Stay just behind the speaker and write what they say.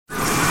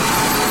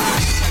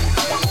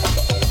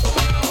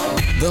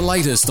The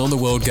latest on the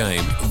world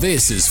game.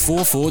 This is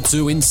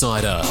 442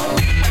 Insider.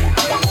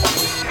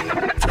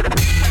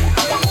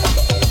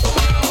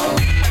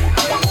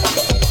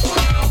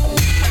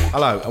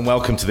 Hello and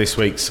welcome to this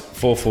week's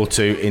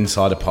 442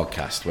 Insider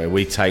podcast, where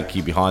we take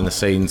you behind the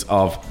scenes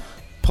of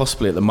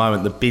possibly at the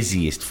moment the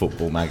busiest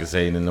football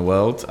magazine in the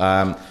world.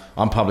 I'm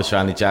publisher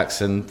Andy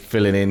Jackson,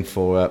 filling in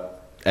for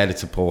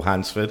editor Paul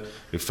Hansford,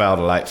 who failed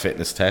a late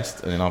fitness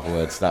test, and in other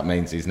words that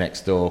means he's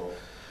next door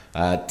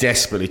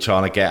desperately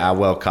trying to get our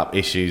World Cup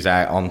issues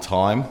out on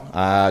time.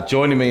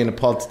 Joining me in the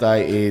pod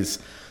today is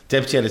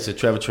Deputy Editor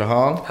Trevor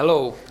Trahan.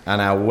 Hello. And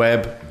our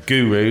web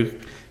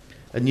guru,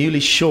 a newly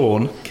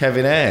shorn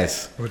Kevin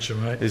Ayres,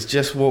 who's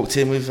just walked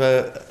in with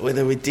a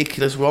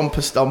ridiculous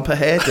romper stomper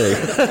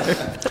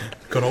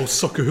hairdo. Got old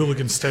soccer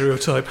hooligan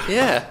stereotype.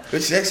 Yeah.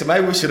 Which is excellent.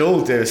 Maybe we should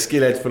all do a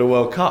skinhead for the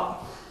World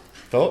Cup.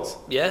 Thoughts?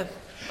 Yeah,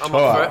 I'm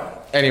up for it.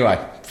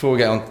 Anyway, before we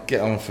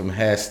get on from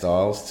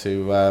hairstyles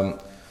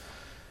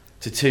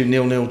to 2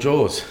 0-0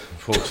 draws,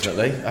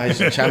 unfortunately.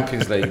 Asian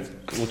Champions League.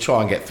 We'll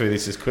try and get through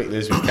this as quickly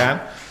as we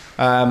can.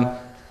 I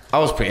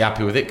was pretty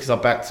happy with it because I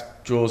backed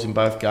draws in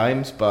both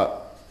games,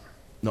 but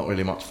not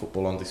really much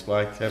football on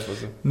display, Kev, was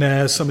there?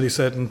 Nah, somebody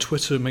said on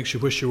Twitter, it makes you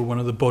wish you were one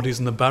of the bodies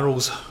in the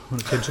barrels when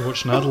it came to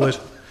watching Adelaide.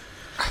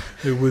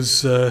 It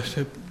was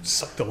it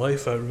sucked the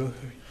life out of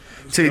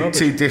it.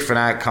 Two different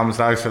outcomes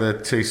though for the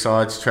two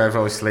sides, Trev.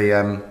 Obviously,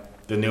 the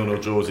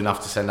 0-0 draw was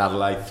enough to send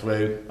Adelaide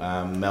through.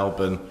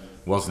 Melbourne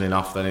wasn't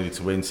enough; they needed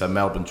to win, so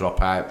Melbourne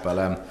drop out.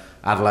 But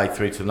Adelaide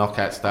through to the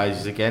knockout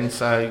stages again.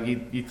 So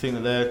you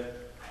think that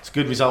it's a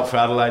good result for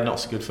Adelaide, not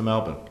so good for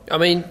Melbourne? I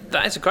mean,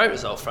 that is a great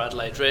result for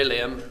Adelaide, really.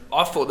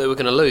 I thought they were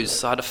going to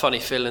lose. I had a funny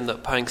feeling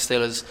that Paying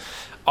Steelers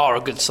are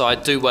a good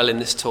side, do well in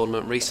this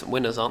tournament. Recent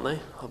winners, aren't they?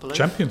 I believe.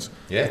 Champions.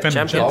 Yeah.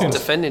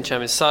 Defending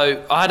champions.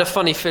 So I had a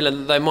funny feeling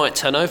that they might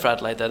turn over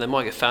Adelaide there. They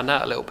might get found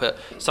out a little bit.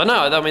 So no,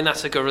 I mean,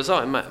 that's a good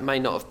result. It may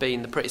not have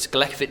been the prettiest.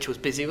 Galekovic was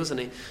busy, wasn't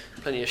he?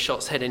 Plenty of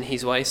shots heading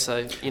his way.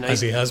 So, you know,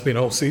 as he has been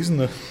all season,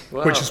 though,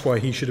 which is why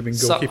he should have been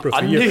goalkeeper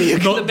of the year. year.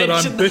 Not that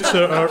I'm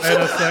bitter or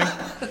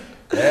anything.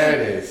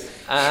 There it is.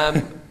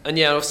 And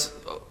yeah,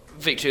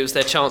 victory was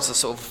their chance to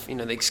sort of,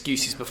 the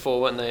excuses before,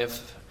 weren't they,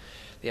 of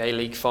the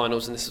A-League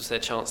finals, and this was their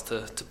chance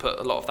to put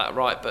a lot of that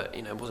right, but,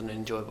 it wasn't an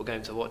enjoyable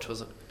game to watch,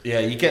 was it? Yeah,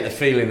 you get the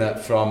feeling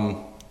that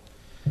from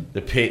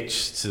the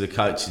pitch to the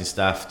coaching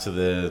staff to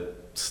the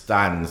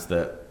stands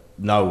that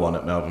no one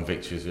at Melbourne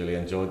Victory has really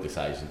enjoyed this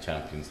Asian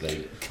Champions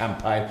League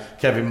campaign.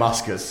 Kevin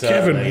Muscat's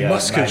certainly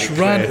Muscat's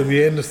rant at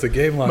the end of the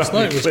game last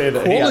night was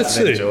quality. He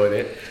hasn't enjoyed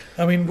it.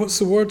 I mean, what's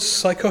the word?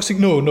 Psychotic?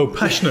 No,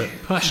 passionate.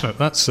 Passionate,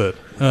 that's it.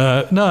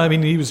 No, I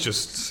mean, he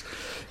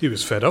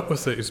was fed up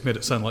with it. He's made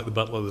it sound like the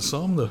Battle of the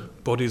Somme, the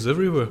bodies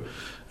everywhere.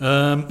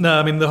 No,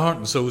 I mean, the heart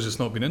and soul's just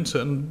not been into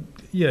it. And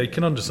yeah, you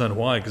can understand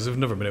why, because they've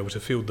never been able to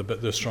field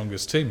their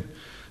strongest team.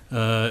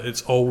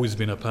 It's always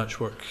been a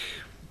patchwork,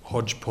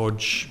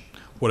 hodgepodge,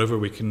 whatever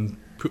we can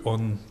put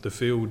on the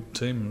field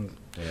team.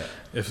 Yeah.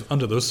 If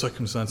under those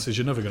circumstances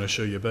you're never going to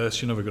show your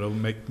best, you're never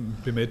going to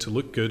be made to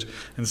look good.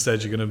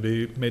 Instead, you're going to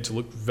be made to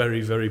look very,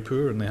 very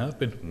poor, and they have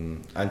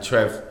been. And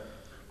Trev,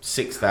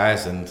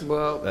 6,000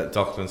 at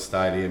Dockland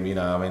Stadium.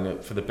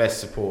 For the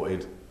best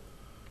supported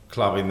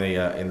club in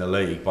the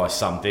league by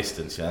some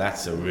distance,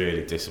 that's a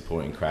really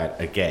disappointing crowd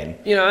again.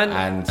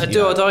 And a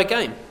do or die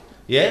game.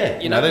 Yeah,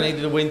 they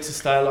needed a win to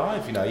stay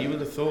alive. You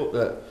would have thought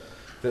that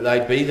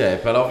they'd be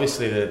there, but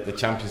obviously the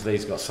Champions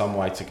League's got some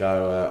way to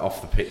go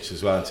off the pitch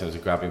as well in terms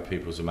of grabbing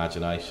people's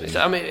imagination.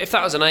 I mean, if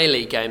that was an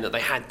A-League game that they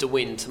had to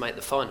win to make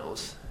the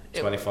finals,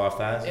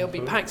 25,000. It'll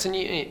be packed, and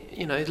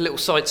a little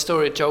side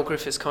story of Joel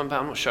Griffiths coming back.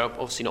 I'm not sure,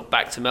 obviously not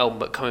back to Melbourne,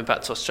 but coming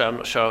back to Australia. I'm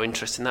not sure how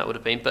interesting that would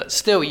have been, but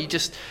still, you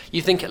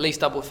think at least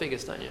double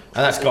figures, don't you?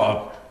 And that's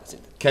got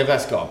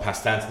to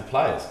pass down to the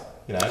players.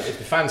 If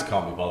the fans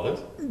can't be bothered.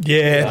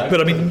 Yeah,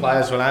 but I mean, the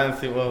players will and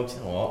think, well, do you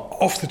know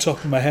what? Off the top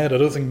of my head, I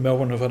don't think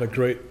Melbourne have had a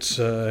great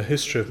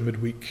history of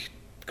midweek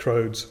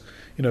crowds.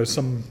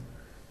 Some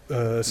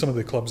of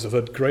the clubs have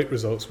had great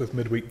results with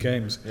midweek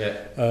games.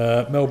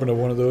 Yeah. Melbourne are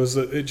one of those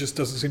that it just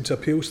doesn't seem to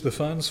appeal to the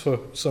fans for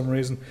some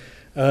reason.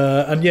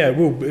 And yeah, it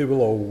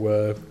will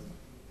all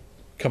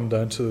come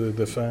down to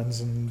the fans,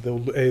 and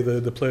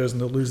the players,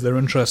 and they'll lose their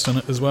interest in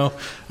it as well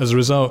as a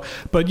result.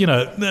 But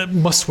the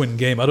must-win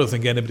game. I don't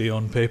think anybody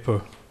on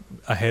paper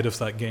ahead of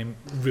that game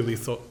really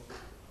thought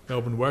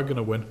Melbourne were going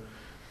to win.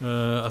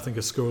 I think a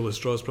scoreless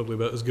draw is probably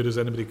about as good as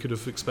anybody could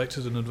have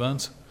expected in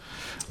advance,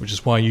 which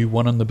is why you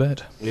won on the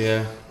bet.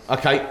 Yeah.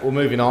 Okay, well,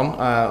 moving on.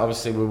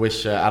 Obviously, we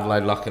wish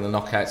Adelaide luck in the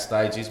knockout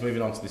stages.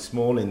 Moving on to this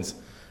morning's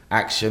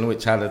action,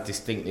 which had a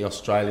distinctly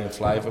Australian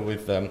flavour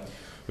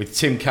with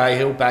Tim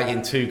Cahill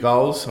bagging 2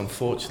 goals,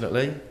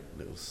 unfortunately.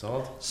 Little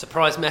sod.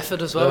 Surprise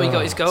method as well. He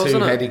got his goals,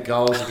 didn't he? 2-headed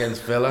goals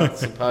against Villa.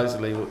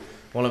 Supposedly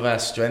one of our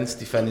strengths,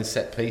 defending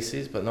set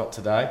pieces, but not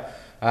today.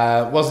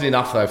 Wasn't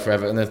enough though for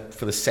Everton.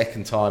 For the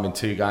second time in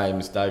 2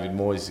 games, David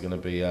Moyes is going to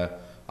be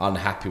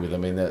unhappy with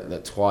them.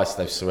 That twice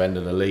they've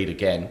surrendered a lead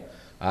again.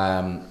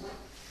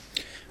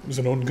 It was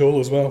an own goal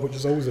as well, which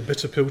is always a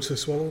bitter pill to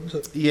swallow,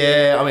 isn't it?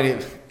 Yeah, I mean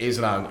it was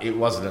an own. It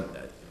wasn't.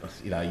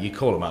 you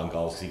call him own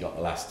goals because he got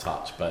the last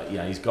touch, but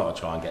he's got to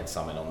try and get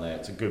something on there.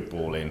 It's a good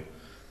ball in.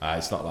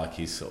 It's not like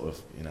he's sort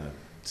of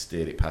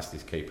steered it past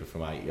his keeper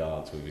from 8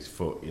 yards with his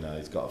foot.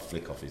 He's got a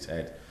flick off his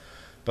head.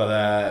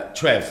 But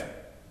Trev,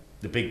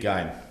 the big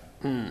game,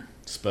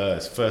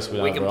 Spurs first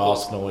win over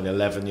Arsenal in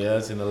 11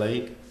 years in the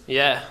league.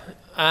 Yeah.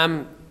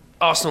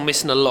 Arsenal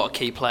missing a lot of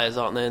key players,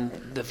 aren't they? And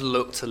they've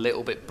looked a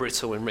little bit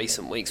brittle in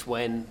recent weeks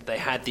when they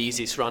had the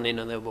easiest run in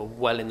and they were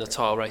well in the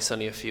title race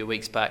only a few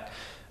weeks back.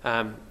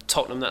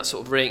 Tottenham, that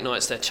sort of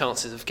reignites their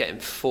chances of getting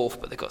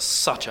fourth, but they've got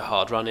such a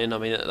hard run in. I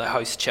mean, they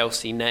host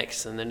Chelsea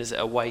next, and then is it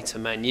away to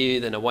Man U,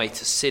 then away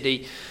to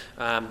City.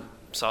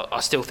 So I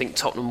still think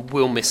Tottenham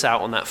will miss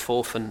out on that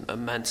fourth, and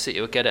Man City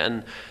will get it.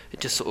 And it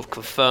just sort of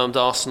confirmed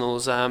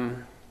Arsenal's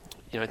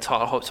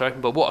title hopes, I reckon.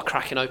 But what a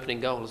cracking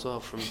opening goal as well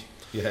from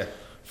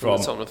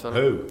Tottenham fella.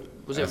 Who?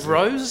 Was it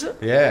Rose, is it?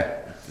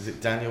 Yeah. Is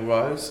it Daniel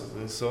Rose?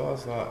 So I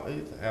was like,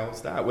 who the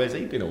hell's that? Where's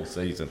he been all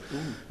season?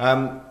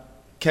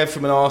 Kev,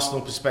 from an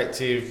Arsenal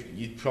perspective,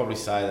 you'd probably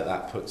say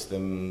that puts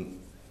them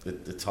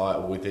the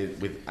title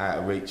with out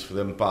of reach for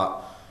them.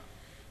 But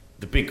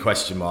the big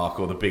question mark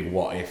or the big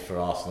what if for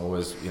Arsenal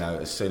was,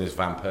 as soon as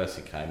Van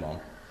Persie came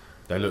on,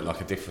 they looked like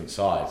a different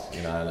side.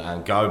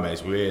 And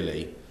Gomez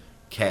really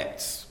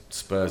kept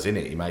Spurs in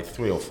it. He made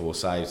 3 or 4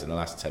 saves in the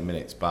last 10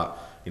 minutes. But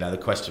the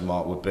question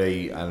mark would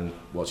be, and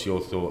what's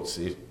your thoughts,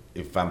 if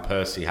Van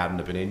Persie hadn't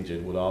have been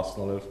injured, would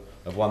Arsenal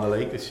have won the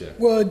league this year?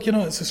 Well,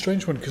 it's a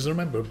strange one because I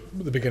remember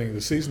at the beginning of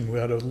the season we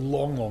had a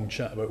long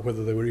chat about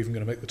whether they were even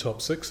going to make the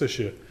top 6 this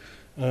year.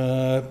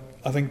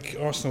 I think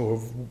Arsenal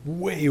have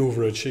way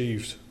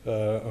overachieved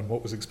on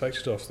what was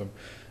expected of them,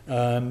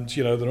 and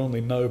they're only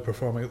now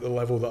performing at the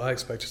level that I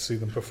expected to see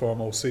them perform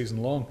all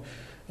season long.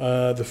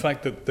 The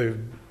fact that they're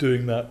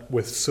doing that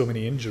with so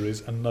many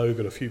injuries and now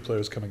got a few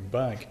players coming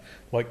back,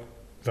 like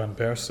Van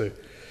Persie,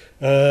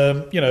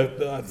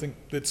 I think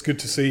it's good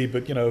to see.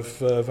 But if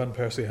Van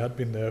Persie had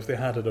been there, if they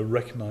had a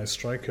recognised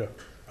striker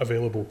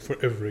available for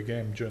every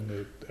game during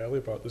the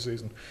earlier part of the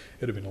season,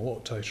 it'd have been a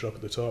lot tighter up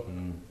at the top.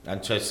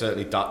 And so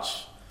certainly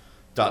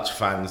Dutch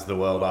fans the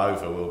world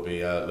over will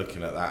be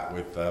looking at that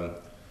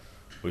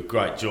with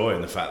great joy,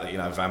 in the fact that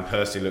Van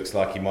Persie looks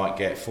like he might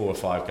get 4 or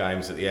 5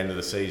 games at the end of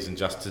the season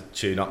just to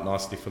tune up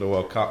nicely for the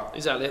World Cup.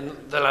 Exactly, and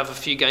they'll have a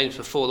few games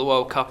before the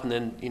World Cup, and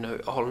then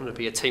Holland will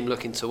be a team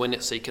looking to win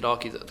it. So you could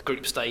argue that the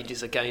group stage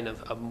is again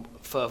a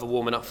further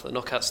warming up for the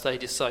knockout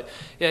stages. So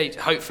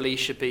hopefully he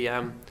should be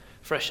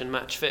fresh and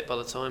match fit by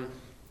the time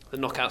the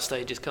knockout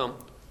stages come.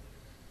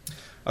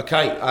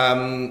 Okay,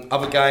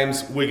 other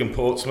games: Wigan,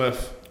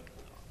 Portsmouth.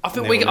 I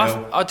think Wigan.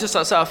 I just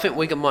like to say, I think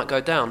Wigan might go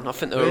down. I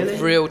think they're a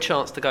real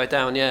chance to go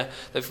down. Yeah,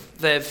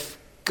 they've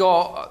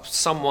got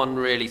someone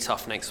really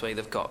tough next week.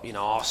 They've got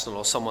Arsenal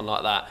or someone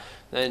like that.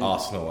 Then,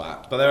 Arsenal,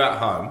 but they're at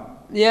home.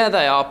 Yeah,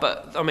 they are.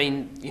 But I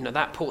mean,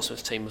 that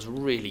Portsmouth team was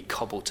really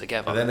cobbled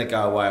together. But then they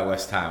go away at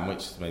West Ham,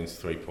 which means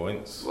 3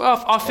 points.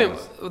 Well, I think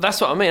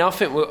that's what I mean. I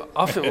think we'll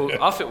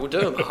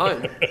do them at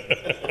home.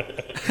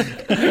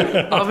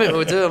 I think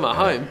we'll do them at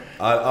home.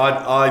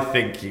 I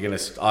think you're gonna.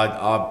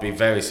 I'd be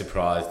very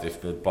surprised if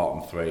the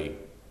bottom 3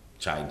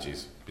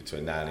 changes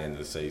between now and the end of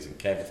the season.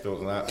 Kev,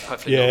 thoughts on that?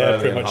 Hopefully I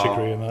pretty much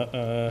agree on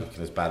that.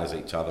 Looking as bad as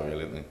each other,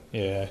 really, aren't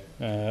they?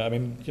 Yeah, I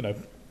mean,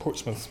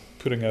 Portsmouth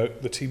putting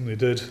out the team they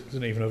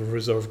didn't even have a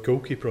reserve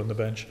goalkeeper on the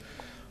bench.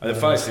 And the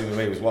funniest thing for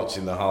me was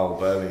watching the Hull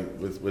Burnley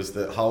was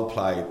that Hull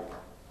played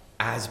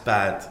as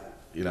bad,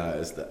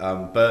 as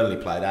Burnley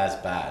played as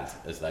bad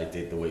as they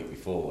did the week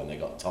before when they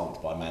got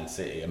tonked by Man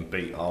City and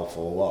beat Hull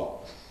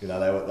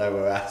 4-1. They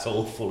were as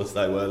awful as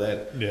they were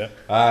then. Yeah.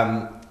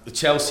 The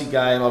Chelsea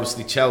game,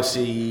 obviously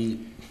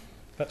Chelsea.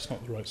 That's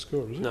not the right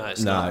score, is it? No,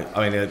 it's not.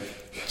 I mean,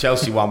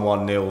 Chelsea won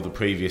 1-0 the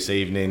previous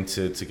evening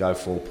to go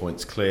 4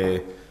 points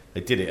clear. They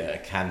did it at a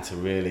canter,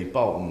 really.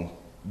 Bolton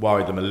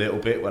worried them a little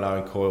bit when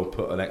Owen Coyle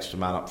put an extra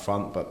man up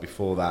front, but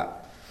before that,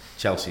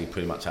 Chelsea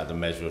pretty much had the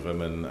measure of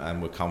them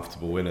and were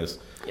comfortable winners.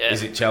 Yeah.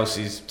 Is it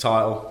Chelsea's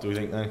title, do we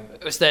think, though?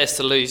 It was theirs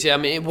to lose, yeah. I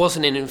mean, it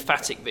wasn't an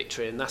emphatic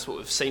victory, and that's what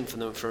we've seen from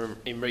them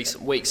in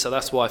recent weeks. So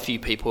that's why a few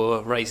people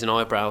are raising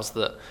eyebrows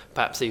that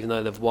perhaps even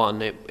though they've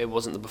won, it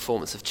wasn't the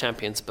performance of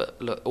champions.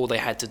 But look, all they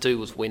had to do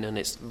was win, and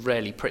it's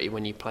rarely pretty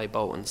when you play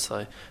Bolton.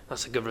 So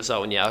that's a good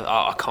result. And yeah,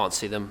 I can't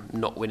see them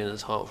not winning the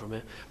title from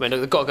here. I mean,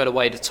 they've got to go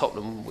away to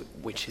Tottenham,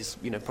 which is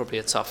probably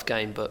a tough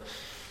game, but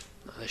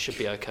they should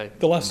be okay.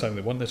 The last time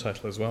they won the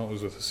title as well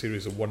was with a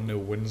series of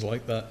 1-0 wins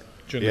like that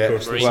during the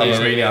course of the season.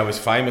 season. Mourinho was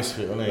famous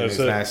for it, wasn't he? He's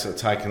now sort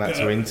of taking that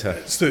to Inter.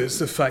 It's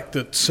the fact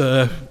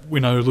that we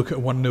now look at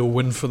a 1-0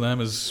 win for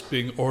them as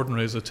being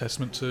ordinary is a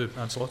testament to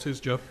Ancelotti's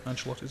job.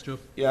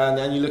 Yeah,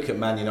 and you look at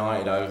Man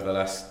United over the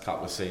last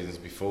couple of seasons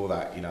before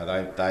that,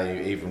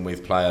 they even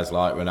with players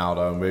like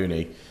Ronaldo and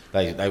Rooney,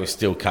 they were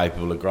still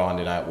capable of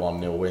grinding out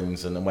 1-0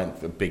 wins and then went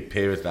for a big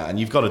period of that. And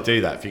you've got to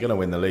do that. If you're going to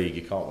win the league,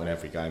 you can't win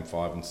every game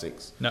 5 and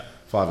 6. No.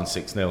 5 and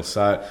 6-0.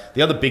 So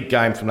the other big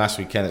game from last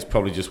weekend that's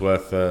probably just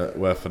worth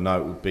a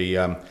note would be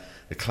the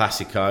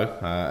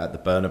Clásico at the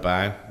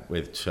Bernabeu,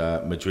 which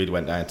Madrid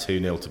went down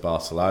 2-0 to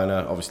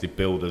Barcelona. Obviously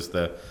billed as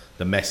the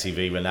Messi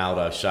v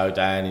Ronaldo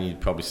showdown, and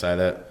you'd probably say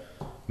that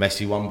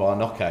Messi won by a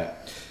knockout.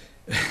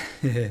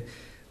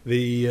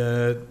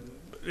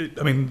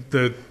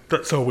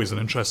 That's always an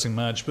interesting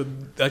match, but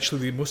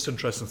actually the most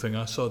interesting thing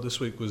I saw this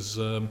week was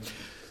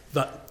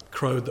that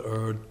crowd that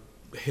are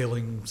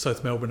hailing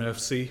South Melbourne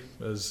FC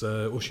as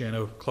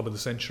Oceania Club of the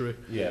Century.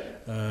 Yeah.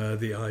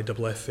 The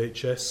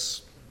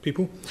IFFHS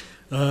people.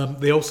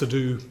 They also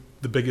do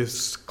the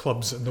biggest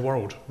clubs in the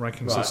world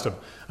ranking system.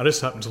 I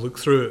just happened to look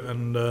through it,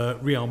 and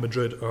Real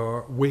Madrid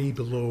are way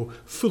below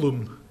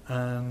Fulham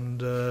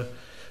and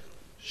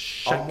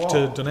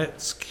Shakhtar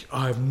Donetsk.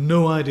 I have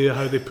no idea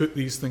how they put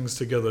these things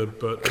together,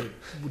 but it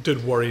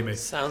did worry me.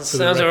 Sounds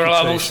a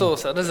reliable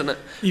source, doesn't it?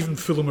 Even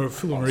Fulham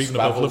are even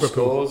above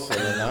Liverpool.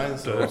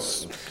 The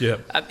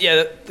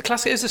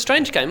Classic, it was a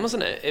strange game,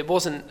 wasn't it? It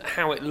wasn't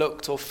how it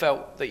looked or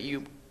felt that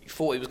you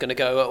thought it was going to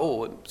go at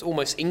all. It was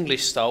almost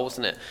English style,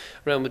 wasn't it?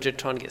 Real Madrid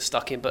trying to get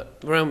stuck in, but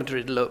Real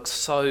Madrid looks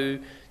so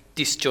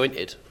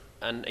disjointed.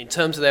 And in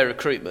terms of their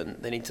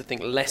recruitment, they need to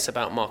think less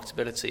about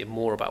marketability and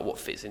more about what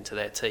fits into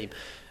their team.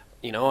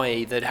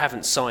 I.e. they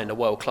haven't signed a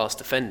world-class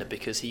defender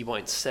because he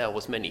won't sell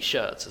as many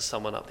shirts as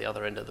someone up the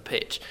other end of the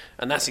pitch.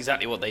 And that's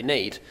exactly what they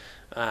need.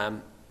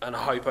 And I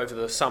hope over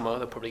the summer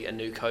they'll probably get a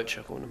new coach.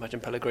 I can imagine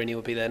Pellegrini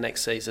will be there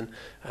next season.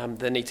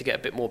 They need to get a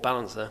bit more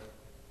balance there.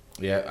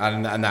 Yeah,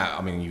 and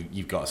that,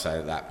 you've got to say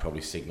that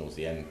probably signals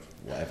the end,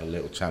 whatever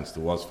little chance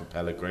there was for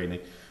Pellegrini.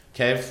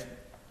 Kev,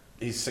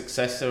 his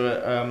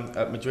successor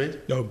at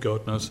Madrid? Oh,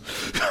 God knows.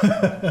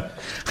 I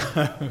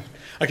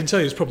can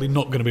tell you it's probably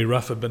not going to be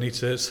Rafa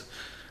Benitez.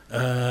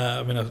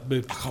 I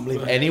can't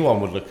believe anyone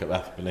would look at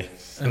Rafa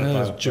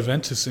Benitez.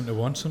 Juventus seem to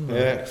want him.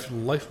 Yeah. For the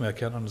life of me, I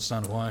can't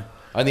understand why.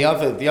 And the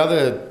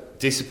other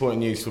disappointing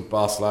news for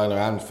Barcelona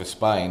and for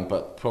Spain,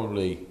 but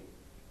probably,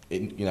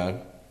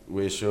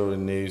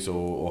 reassuring news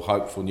or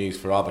hopeful news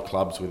for other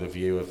clubs with a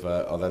view of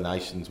other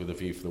nations with a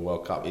view for the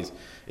World Cup is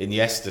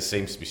Iniesta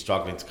seems to be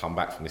struggling to come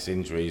back from this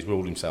injury. He's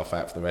ruled himself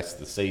out for the rest of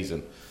the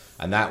season,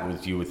 and that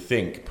would, you would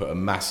think, put a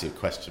massive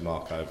question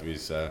mark over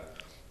his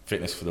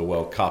fitness for the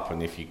World Cup.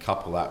 And if you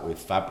couple that with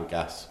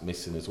Fabregas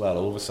missing as well,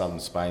 all of a sudden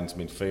Spain's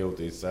midfield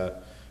is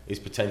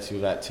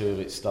potentially without two of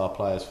its star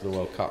players for the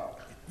World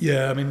Cup.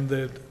 Yeah,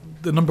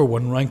 the number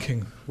one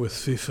ranking with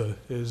FIFA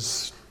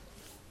is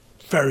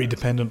very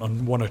dependent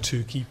on one or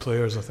two key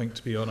players, I think,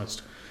 to be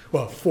honest.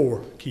 Well,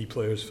 4 key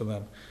players for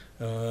them.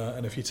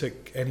 And if you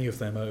take any of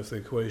them out of the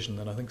equation,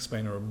 then I think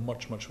Spain are a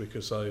much, much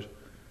weaker side.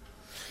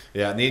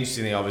 Yeah, and the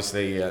interesting thing,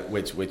 obviously,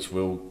 which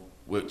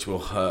will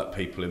hurt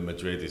people in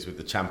Madrid is with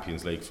the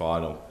Champions League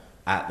final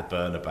at the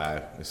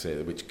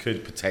Bernabeu, which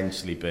could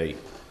potentially be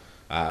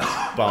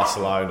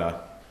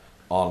Barcelona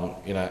on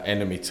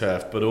enemy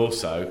turf, but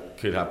also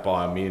could have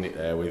Bayern Munich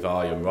there with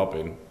Arjen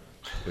Robben,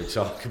 which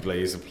arguably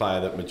is a player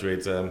that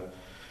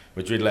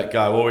Madrid let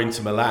go, or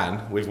Inter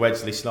Milan with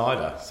Wesley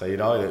Sneijder. So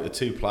the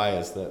 2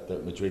 players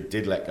that Madrid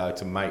did let go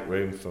to make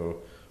room for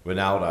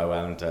Ronaldo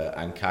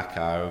and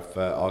Kaká have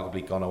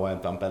arguably gone away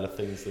and done better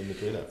things than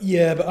Madrid have.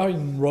 Yeah, but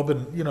Arjen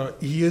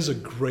Robben, he is a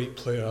great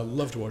player. I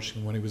loved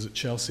watching him when he was at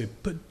Chelsea.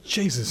 But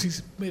Jesus,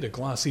 he's made of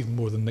glass even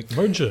more than Nick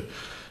Murger.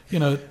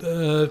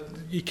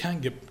 You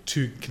can't get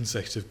 2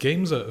 consecutive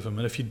games out of him,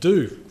 and if you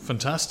do,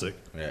 fantastic.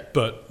 Yeah.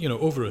 But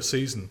over a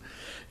season,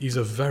 he's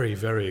a very,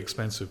 very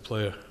expensive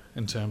player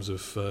in terms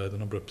of the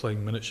number of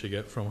playing minutes you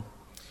get from him.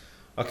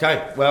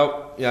 Okay,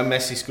 well,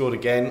 Messi scored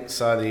again,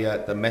 so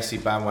the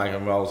Messi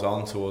bandwagon rolls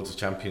on towards the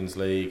Champions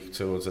League,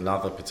 towards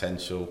another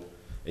potential,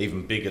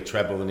 even bigger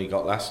treble than he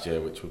got last year,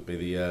 which would be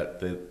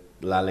the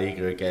La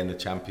Liga again, the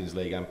Champions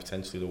League, and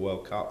potentially the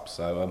World Cup.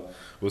 So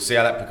we'll see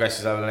how that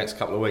progresses over the next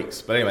couple of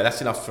weeks. But anyway,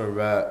 that's enough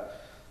for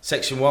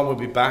Section 1. We'll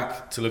be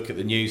back to look at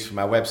the news from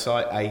our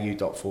website,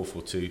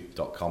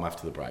 au.442.com,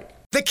 after the break.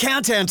 The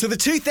countdown to the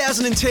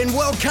 2010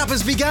 World Cup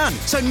has begun,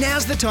 so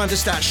now's the time to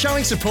start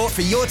showing support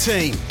for your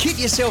team. Kit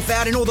yourself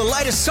out in all the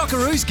latest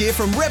Socceroo's gear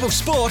from Rebel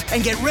Sport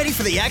and get ready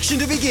for the action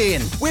to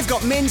begin. We've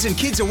got men's and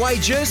kids' away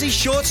jerseys,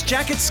 shorts,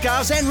 jackets,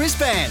 scarves and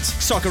wristbands.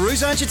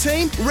 Socceroos aren't your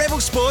team?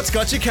 Rebel Sport's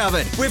got you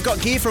covered. We've got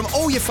gear from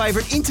all your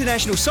favourite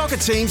international soccer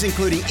teams,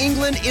 including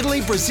England, Italy,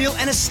 Brazil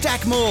and a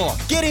stack more.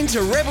 Get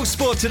into Rebel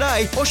Sport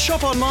today or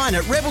shop online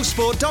at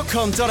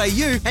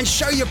rebelsport.com.au and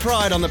show your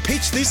pride on the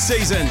pitch this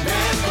season.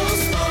 Rebel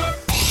Sport.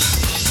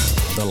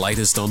 The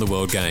latest on the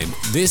world game.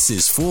 This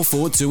is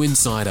 442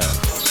 Insider.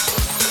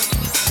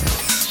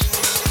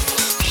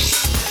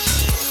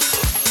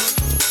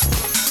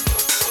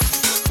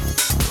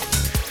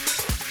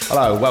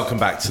 Hello, welcome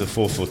back to the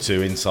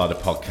 442 Insider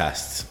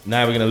podcast.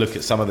 Now we're going to look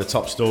at some of the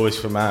top stories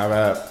from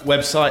our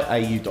website,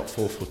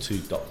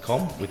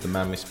 au.442.com, with the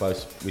man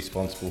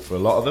responsible for a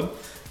lot of them,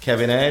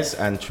 Kevin Ayres,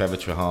 and Trevor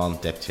Trahan,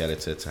 deputy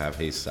editor, to have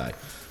his say.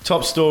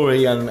 Top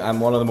story,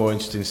 and one of the more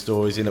interesting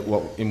stories in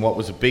what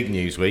was a big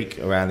news week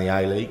around the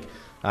A-League,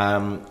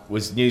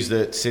 was news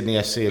that Sydney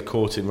FC are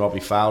courting Robbie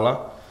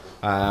Fowler.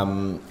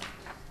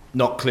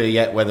 Not clear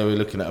yet whether we're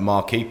looking at a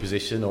marquee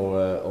position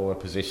or a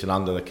position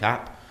under the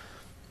cap.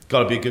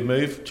 Got to be a good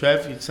move,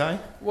 Trev, you'd say?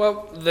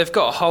 Well, they've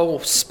got a whole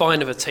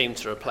spine of a team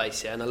to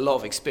replace, and a lot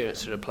of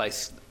experience to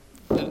replace.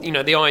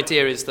 The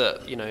idea is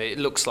that, it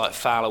looks like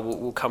Fowler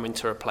will come in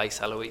to replace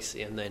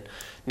Aloisi, and then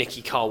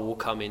Nicky Carl will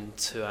come in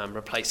to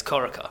replace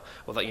Corica,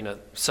 or that,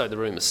 so the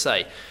rumours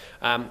say.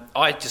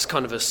 I just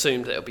kind of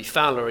assumed that it'll be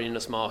Fowler in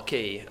as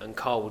marquee and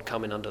Carl would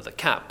come in under the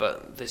cap,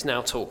 but there's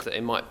now talk that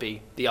it might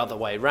be the other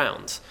way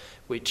round,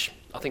 which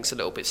I think is a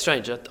little bit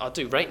strange. I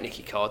do rate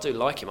Nicky Carl, I do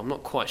like him. I'm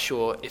not quite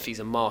sure if he's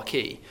a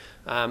marquee.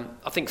 I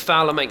think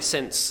Fowler makes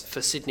sense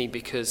for Sydney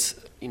because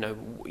we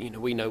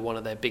know one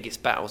of their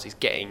biggest battles is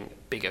getting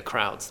bigger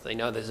crowds. They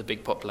know there's a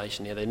big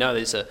population here. They know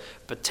there's a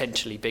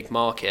potentially big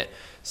market.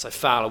 So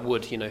Fowler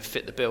would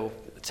fit the bill.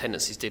 The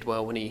tendencies did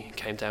well when he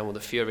came down with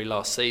the Fury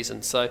last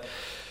season. So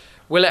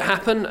will it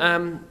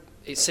happen?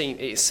 It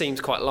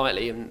seems quite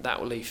likely, and that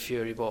will leave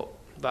Fury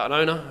without an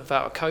owner,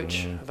 without a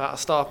coach, without a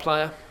star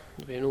player.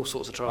 There'll be in all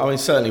sorts of trouble. I mean,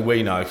 certainly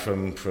we know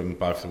from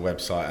both the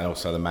website and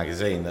also the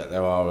magazine that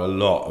there are a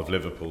lot of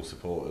Liverpool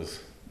supporters,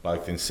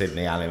 both in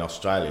Sydney and in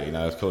Australia.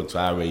 According to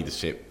our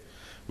readership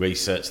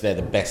research, they're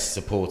the best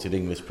supported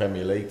English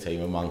Premier League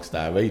team amongst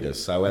our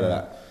readers. So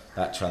whether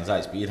that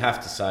translates, but you'd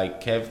have to say,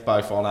 Kev,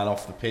 both on and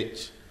off the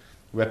pitch,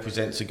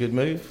 represents a good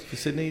move for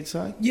Sydney, you'd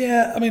say?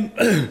 Yeah, I mean,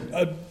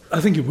 I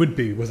think it would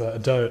be, without a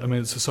doubt. I mean,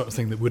 it's the sort of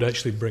thing that would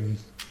actually bring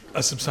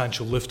a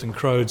substantial lift in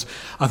crowds.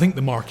 I think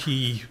the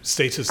marquee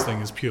status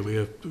thing is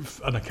purely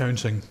an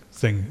accounting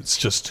thing. It's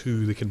just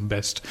who they can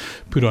best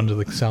put under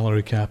the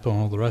salary cap and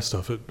all the rest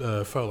of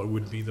it. Fowler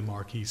would be the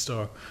marquee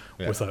star,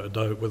 without a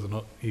doubt, whether or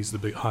not he's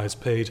the highest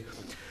paid.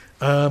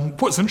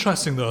 What's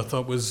interesting, though, I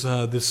thought, was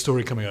this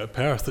story coming out of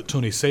Perth that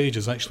Tony Sage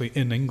is actually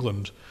in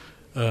England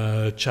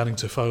chatting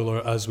to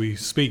Fowler as we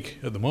speak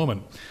at the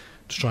moment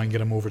to try and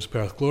get him over to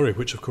Perth Glory,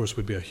 which of course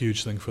would be a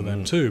huge thing for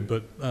them too.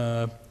 But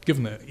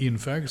given that Ian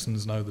Ferguson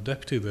is now the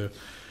deputy there,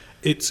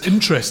 it's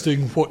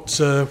interesting what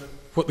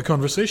the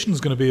conversation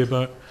is going to be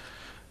about.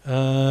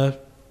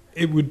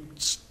 It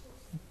would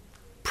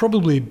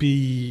probably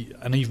be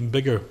an even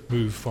bigger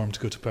move for him to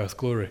go to Perth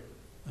Glory.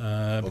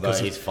 Although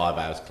he's 5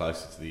 hours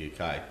closer to the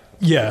UK.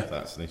 Yeah,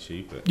 that's an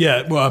issue. But.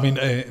 Yeah, well, I mean,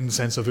 in the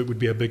sense of it would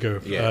be a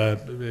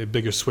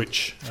bigger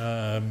switch,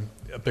 a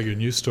bigger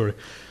news story.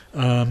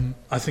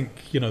 I think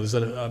there's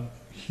a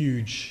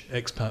huge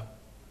expat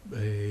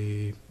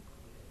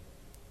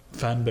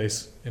fan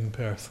base in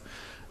Perth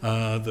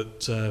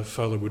that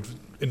Fowler would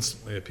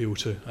instantly appeal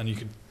to, and you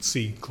could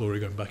see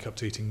Glory going back up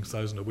to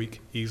 18,000 a week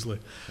easily.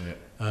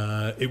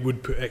 Yeah. It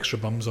would put extra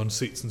bums on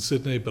seats in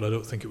Sydney, but I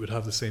don't think it would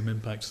have the same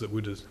impact as it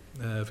would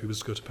if he was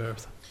to go to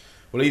Perth.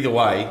 Well, either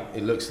way,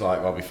 it looks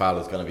like Robbie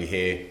Fowler's going to be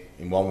here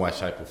in one way,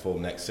 shape or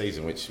form next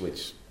season,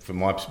 which from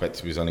my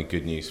perspective is only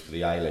good news for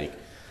the A-League.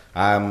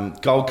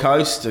 Gold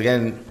Coast,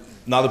 again,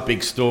 another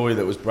big story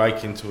that was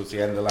breaking towards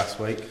the end of last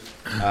week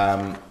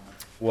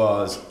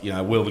was,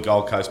 will the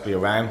Gold Coast be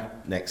around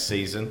next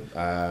season?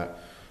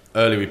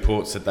 Early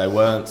reports said they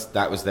weren't.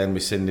 That was then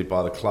rescinded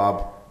by the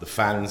club. The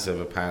fans have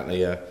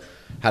apparently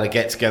had a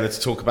get-together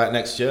to talk about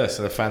next year,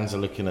 so the fans are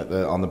looking at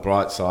on the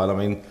bright side. I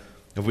mean,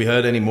 have we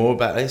heard any more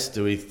about this?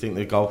 Do we think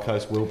the Gold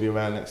Coast will be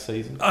around next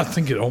season? I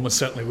think it almost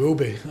certainly will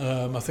be.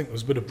 I think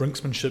there's a bit of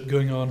brinksmanship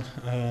going on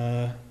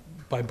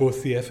by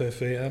both the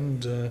FFA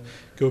and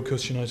Gold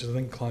Coast United. I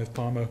think Clive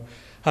Palmer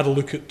had a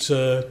look at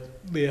the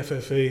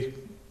FFA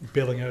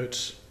bailing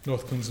out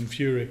North Queensland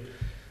Fury,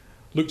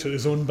 looked at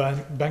his own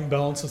bank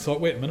balance and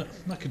thought, wait a minute,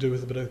 that could do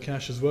with a bit of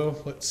cash as well.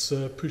 Let's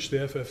push the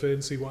FFA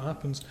and see what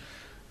happens.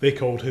 They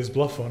called his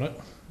bluff on it,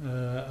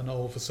 and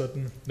all of a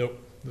sudden, nope,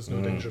 there's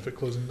no danger of it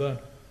closing down.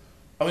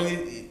 I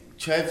mean,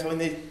 Trev,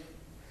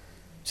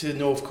 to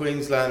North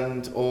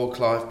Queensland or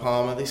Clive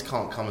Palmer, this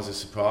can't come as a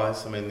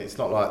surprise. I mean, it's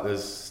not like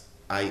there's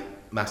 8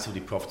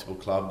 massively profitable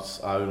clubs,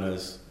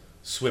 owners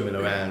swimming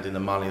around in the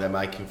money they're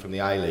making from the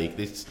A-League.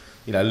 This,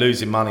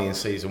 losing money in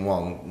season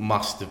 1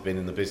 must have been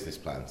in the business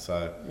plan.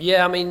 So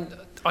yeah, I mean,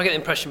 I get the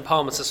impression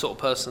Palmer's the sort of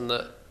person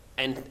that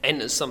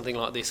enters something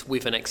like this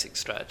with an exit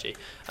strategy,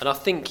 and I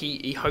think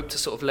he hoped to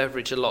sort of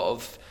leverage a lot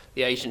of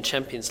the Asian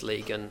Champions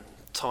League and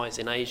ties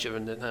in Asia,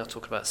 and they're now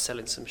talking about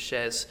selling some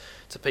shares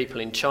to people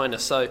in China.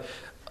 So,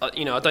 I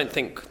don't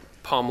think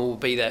Palmer will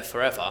be there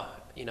forever.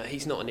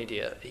 He's not an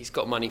idiot. He's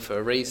got money for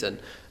a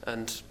reason,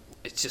 and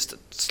it's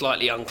just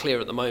slightly unclear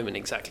at the moment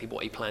exactly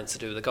what he plans to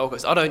do with the Gold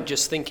Coast. I don't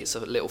just think it's a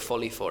little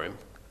folly for him.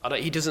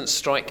 He doesn't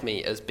strike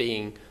me as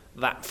being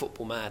that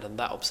football mad and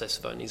that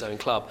obsessive owning his own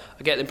club.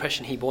 I get the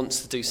impression he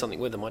wants to do something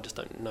with them. I just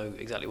don't know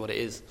exactly what it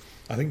is.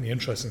 I think the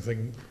interesting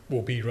thing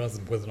will be, rather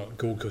than whether or not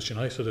Gold Coast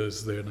United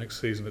is there next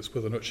season, it's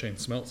whether or not Shane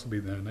Smeltz will be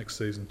there next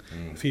season.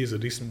 If he is a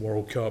decent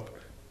World Cup,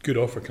 good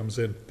offer comes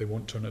in, they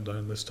won't turn it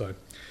down this time.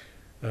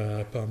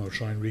 Palmer will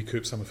try and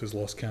recoup some of his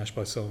lost cash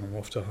by selling him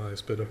off to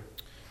highest bidder.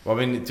 Well,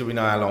 I mean, do we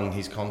know how long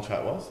his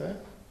contract was there?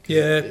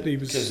 Yeah, he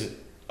was. Because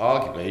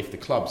arguably, if the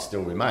club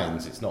still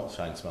remains, it's not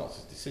Shane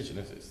Smeltz's decision,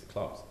 is it? It's the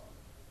club's.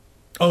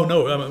 Oh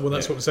no! Well,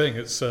 that's what I'm saying.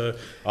 It's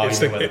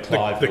whether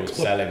Clive will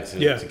sell him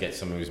to get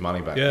some of his money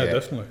back. Yeah,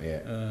 definitely.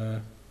 Yeah.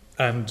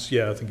 And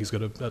I think he's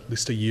got at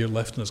least a year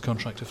left in his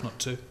contract, if not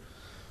 2.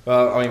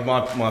 Well, I mean,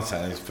 my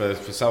saying is for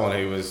someone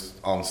who was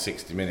on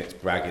 60 Minutes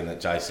bragging that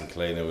Jason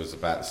Cleaner was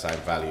about the same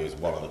value as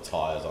one of the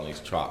tyres on his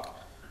truck,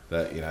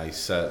 that, you know, he's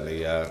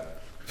certainly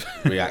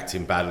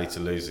reacting badly to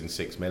losing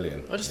 $6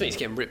 million. I just think he's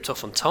getting ripped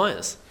off on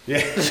tyres.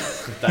 Yeah,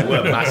 they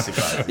were massive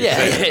though.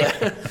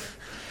 Yeah.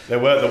 They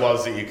weren't the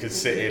ones that you could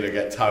sit in and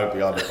get towed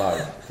behind the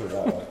boat. Put it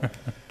that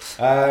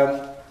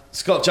way.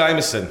 Scott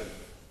Jameson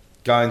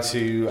going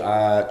to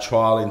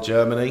trial in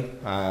Germany,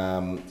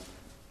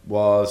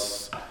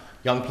 was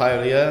Young Player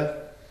of the Year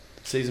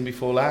season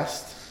before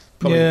last.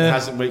 Probably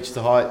hasn't reached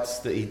the heights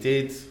that he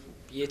did.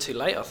 Year too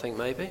late, I think,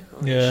 maybe.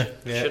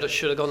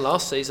 Should have gone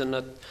last season.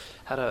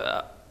 Had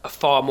a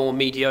far more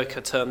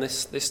mediocre term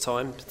this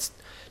time. It's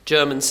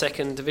German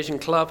second division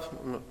club.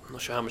 I'm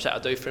not sure how much that'll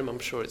do for him. I'm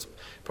sure it's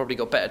probably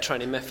got better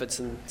training methods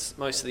than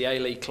most of the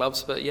A-League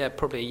clubs. But yeah,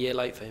 probably a year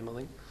late for him, I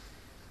think.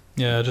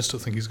 Yeah, I just don't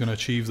think he's going to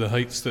achieve the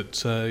heights that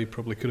he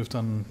probably could have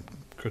done.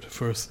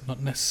 First, not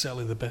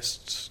necessarily the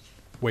best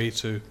way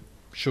to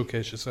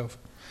showcase yourself.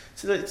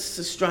 So it's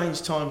a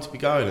strange time to be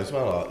going as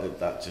well.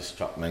 That just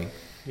struck me.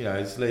 You know,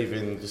 he's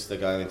leaving, they're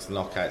going into the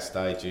knockout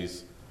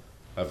stages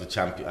of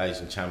the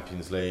Asian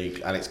Champions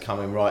League, and it's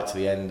coming right to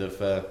the end of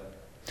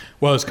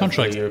his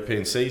contract, the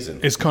European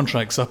season. His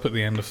contract's up at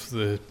the end of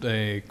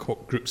the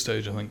group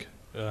stage, I think,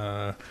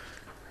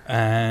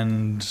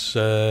 and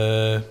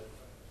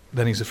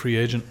then he's a free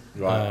agent,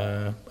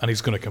 right? And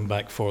he's going to come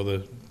back for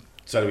the.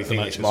 So do we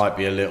think it might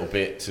be a little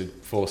bit to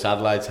force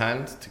Adelaide's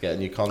hand to get a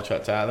new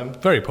contract out of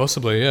them? Very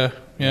possibly,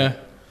 yeah.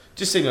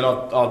 Just seemed an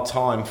odd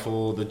time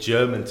for the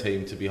German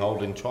team to be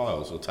holding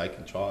trials or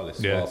taking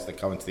trialists whilst they're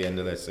coming to the end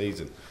of their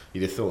season.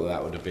 You'd have thought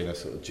that would have been a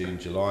sort of June,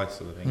 July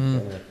sort of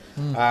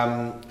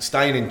thing.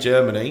 Staying in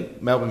Germany,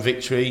 Melbourne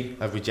Victory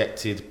have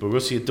rejected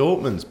Borussia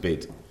Dortmund's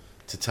bid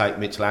to take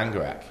Mitch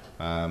Langerak.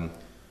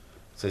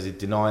 Says he's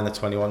denying the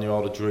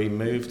 21-year-old a dream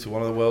move to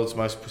one of the world's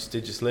most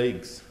prestigious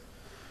leagues.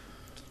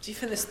 Do you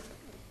think this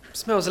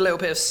smells a little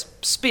bit of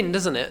spin,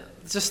 doesn't it?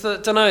 Just the,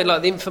 don't know,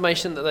 like the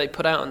information that they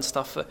put out and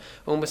stuff,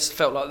 almost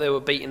felt like they were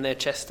beating their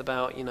chest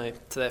about, you know,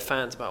 to their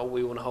fans about,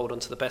 we want to hold on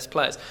to the best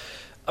players.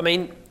 I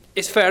mean,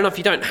 it's fair enough,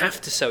 you don't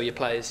have to sell your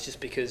players just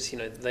because, you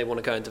know, they want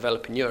to go and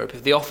develop in Europe.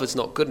 If the offer's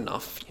not good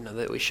enough, you know,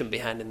 that we shouldn't be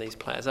handing these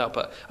players out.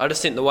 But I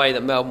just think the way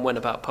that Melbourne went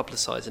about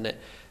publicising it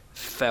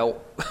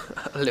felt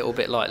a little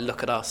bit like,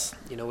 look at us,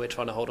 you know, we're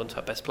trying to hold on to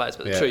our best players.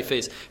 But the truth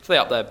is, if they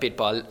up there bid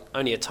by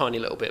only a tiny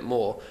little bit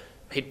more,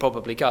 he'd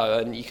probably go,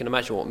 and you can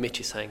imagine what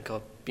Mitch is saying.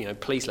 God, you know,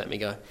 please let me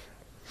go.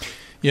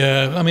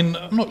 Yeah, I mean,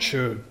 I'm not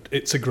sure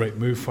it's a great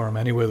move for him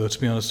anyway, though, to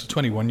be honest. A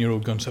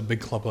 21-year-old going to a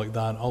big club like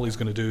that, all he's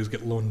going to do is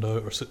get loaned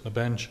out or sit on the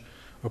bench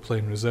or play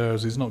in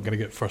reserves. He's not going to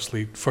get first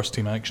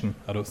team action,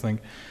 I don't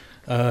think.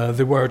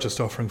 They were just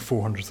offering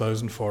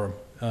 $400,000 for him.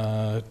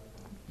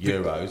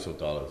 Euros or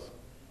dollars?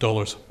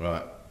 Dollars.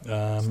 Right.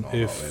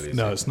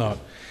 It's not.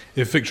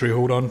 If Victory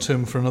hold on to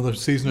him for another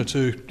season or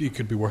two, he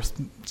could be worth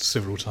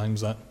several times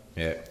that.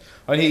 Yeah.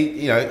 I mean,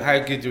 you know, how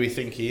good do we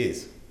think he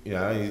is? You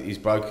know, he's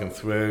broken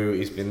through.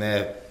 He's been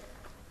there,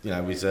 you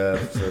know,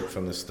 reserved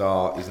from the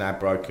start. He's now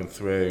broken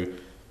through.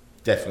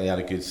 Definitely had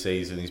a good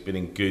season. He's been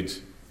in good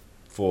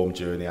form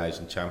during the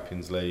Asian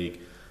Champions League.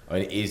 I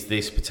mean, is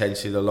this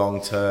potentially the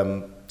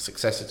long-term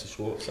successor to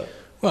Schwarzer?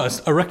 Well,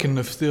 I reckon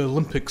if the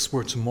Olympics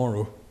were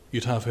tomorrow,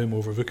 you'd have him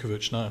over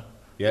Vukovic now.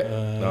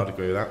 Yeah, I'd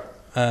agree with that.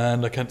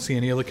 And I can't see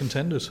any other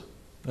contenders.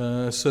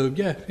 So,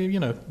 yeah, you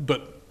know,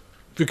 but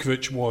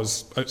Vukovic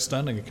was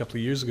outstanding a couple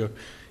of years ago.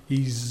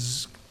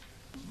 He's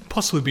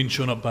possibly been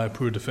shown up by a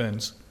poor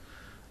defence,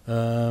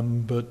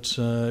 but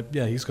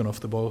he's gone off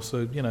the ball.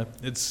 So you know,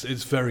 it's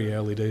very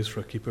early days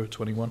for a keeper at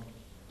 21.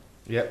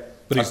 Yeah,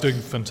 but he's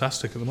doing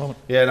fantastic at the moment.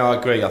 Yeah, no, I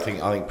agree. I think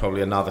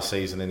probably another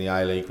season in the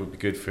A-League would be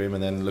good for him,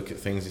 and then look at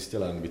things. He's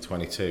still only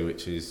 22,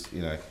 which is,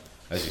 you know,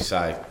 as you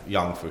say,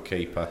 young for a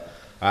keeper.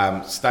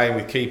 Staying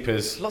with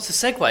keepers. Lots of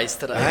segues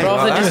today,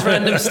 rather than just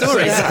random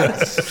stories.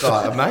 It's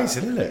like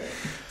amazing, isn't it?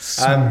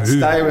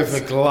 Staying with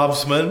the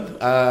glovesman,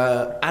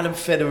 Adam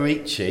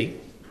Federici.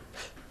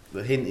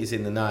 The hint is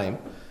in the name.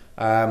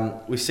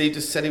 He received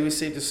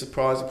a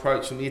surprise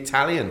approach from the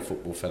Italian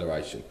Football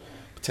Federation,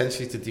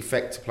 potentially to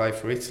defect to play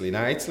for Italy.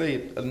 Now,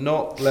 Italy are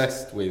not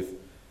blessed with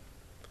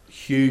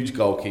huge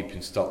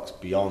goalkeeping stocks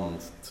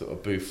beyond sort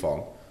of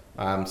Buffon,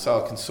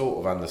 so I can sort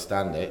of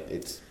understand it.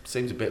 It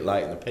seems a bit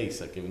late in the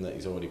piece, given that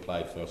he's already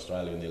played for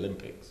Australia in the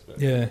Olympics. But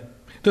yeah,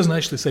 it doesn't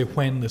actually say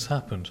when this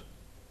happened.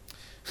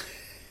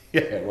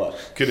 Yeah, well,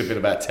 could have been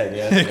about 10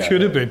 years ago. It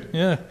could have been,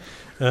 yeah.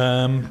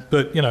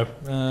 But, you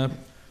know,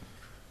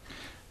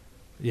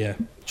 yeah.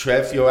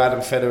 Trev, you're Adam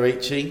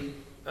Federici.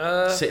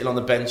 Sitting on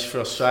the bench for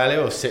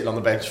Australia or sitting on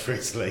the bench for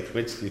Italy?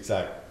 Which do you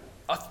say?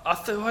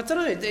 I don't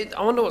know.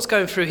 I wonder what's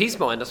going through his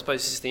mind. I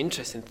suppose is the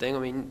interesting thing. I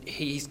mean,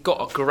 he's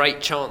got a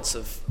great chance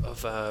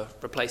of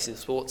replacing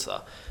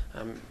Schwarzer.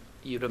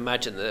 You'd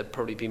imagine that there'd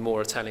probably be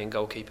more Italian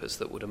goalkeepers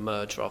that would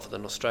emerge rather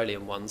than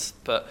Australian ones.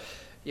 But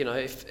you know,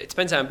 it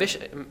depends how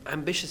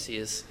ambitious he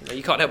is. You know,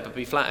 you can't help but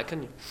be flattered,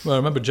 can you? Well, I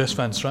remember Jess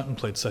Van Straten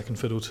played second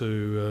fiddle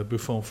to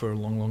Buffon for a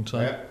long, long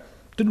time.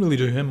 didn't really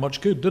do him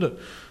much good, did it?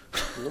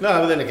 No,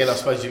 but then again, I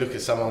suppose you look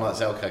at someone like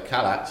Zelko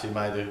Kalac, who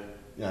made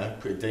a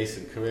pretty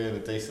decent career and a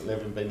decent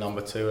living, being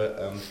number 2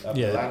 at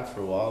Milan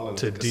for a while.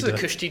 And it's a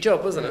cushy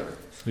job, wasn't it?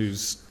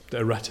 Who's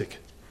erratic.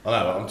 I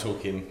know, I'm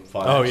talking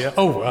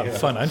financially.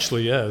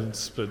 Financially, yeah.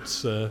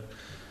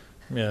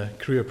 But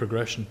career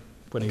progression.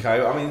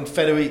 Okay, I mean,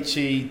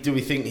 Federici, do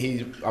we think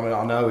I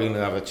know we're going to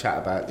have a chat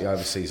about the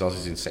overseas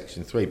Aussies in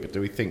Section 3, but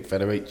do we think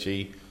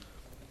Federici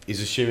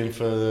is a shoo-in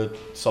for the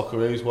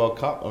Socceroos World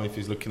Cup? I mean, if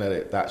he's looking at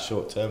it that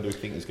short term, do we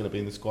think he's going to be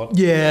in the squad?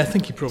 Yeah, I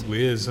think he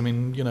probably is. I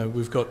mean,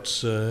 we've got...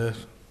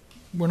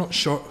 we're not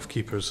short of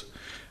keepers,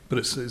 but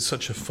it's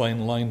such a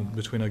fine line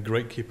between a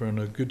great keeper and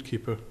a good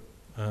keeper.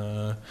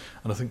 And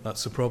I think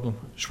that's the problem.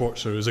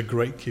 Schwarzer is a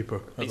great keeper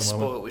at the moment. Been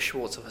spoiled with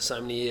Schwarzer for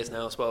so many years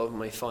now as well.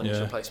 My finding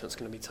replacement's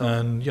going to be tough.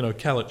 And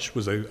Kalic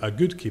was a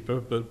good keeper,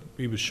 but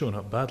he was showing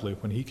up badly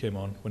when he came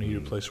on, when he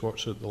replaced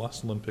Schwarzer at the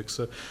last Olympics.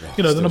 So,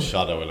 I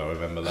shudder when I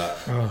remember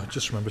that. I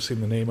just remember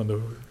seeing the name on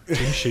the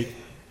team sheet.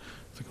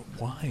 Thinking,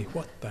 why?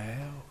 What the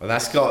hell? Well,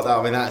 that's got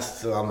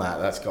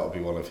to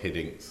be one of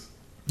Hiddink.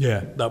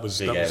 Yeah, that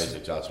was areas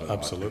of judgment.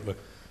 Absolutely.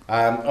 All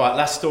right,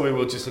 last story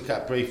we'll just look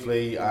at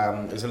briefly.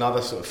 There's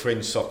another sort of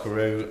fringe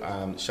Socceroo,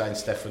 Shane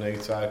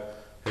Stefanuto,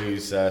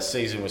 whose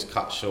season was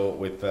cut short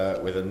with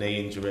a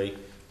knee injury.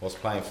 Was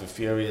playing for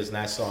Fury, is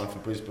now signed for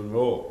Brisbane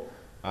Roar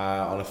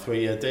on a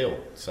 3-year deal.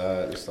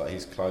 So it looks like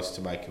he's close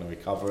to making a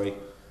recovery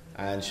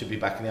and should be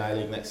back in the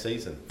A-League next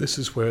season. This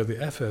is where the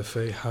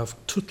FFA have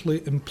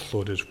totally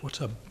imploded. What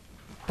a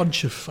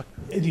bunch of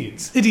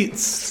idiots.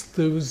 Idiots.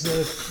 There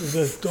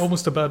was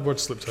almost a bad word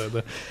slipped out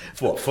there.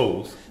 What,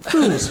 fools?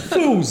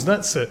 Fools,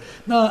 that's it.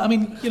 No, I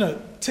mean,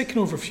 taking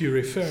over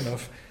Fury, fair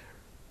enough.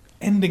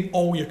 Ending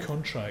all your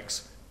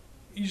contracts,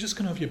 you're just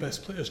going to have your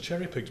best players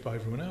cherry-picked by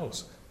everyone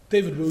else.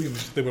 David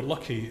Williams, they were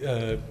lucky,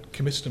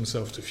 committed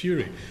himself to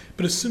Fury.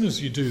 But as soon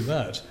as you do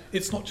that,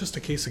 it's not just a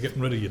case of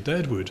getting rid of your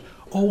deadwood.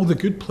 All the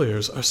good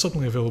players are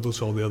suddenly available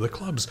to all the other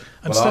clubs.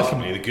 And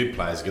ultimately, the good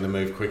players are going to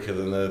move quicker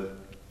than the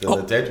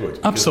deadwood.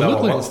 Absolutely.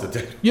 No one wants the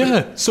deadwood.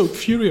 Yeah, so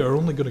Fury are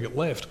only going to get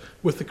left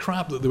with the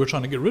crap that they were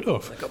trying to get rid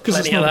of. Because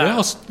there's nobody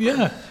else.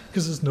 Yeah,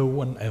 because there's no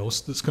one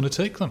else that's going to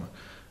take them.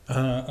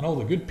 And all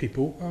the good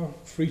people are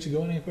free to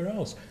go anywhere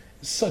else.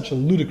 It's such a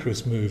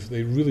ludicrous move.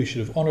 They really should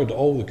have honoured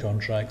all the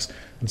contracts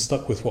and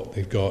stuck with what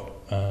they've got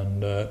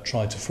and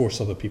tried to force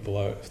other people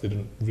out if they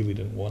really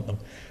didn't want them.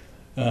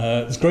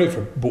 It's great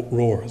for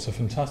Roar. It's a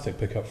fantastic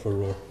pickup for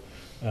Roar.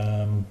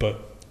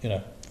 But,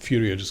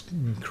 Fury are just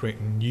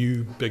creating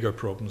new, bigger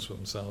problems for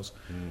themselves.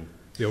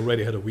 They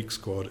already had a weak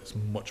squad. It's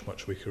much,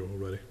 much weaker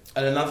already.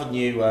 And another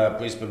new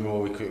Brisbane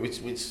Roar recruit,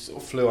 which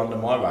sort of flew under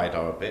my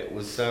radar a bit,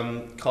 was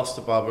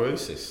Costa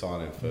Barbarousis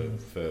signing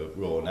for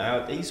Roar.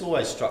 Now, he's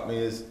always struck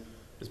me as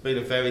being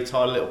a very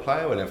tidy little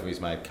player whenever he's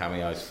made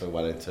cameos for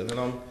Wellington. And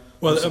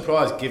I'm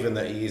surprised, given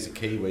that he is a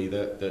Kiwi,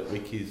 that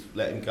Ricky's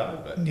let him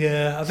go. But.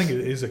 Yeah, I think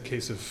it is a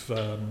case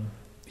of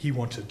he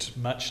wanted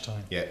match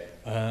time. Yeah.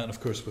 And of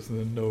course, with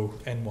the no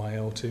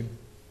NYL team,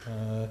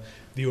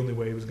 the only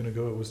way he was going to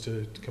go was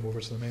to come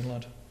over to the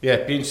mainland. Yeah,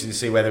 it'd be interesting to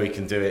see whether he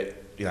can do it,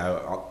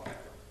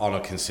 on a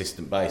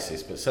consistent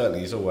basis. But certainly,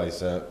 he's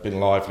always been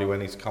lively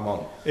when he's come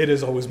on. It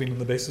has always been on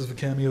the basis of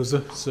cameos,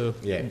 though. So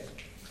yeah.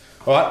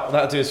 All right,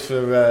 that'll do us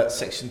for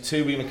Section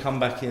 2. We're going to come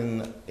back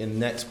in the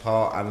next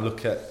part and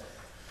look at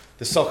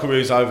the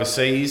Socceroos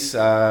overseas.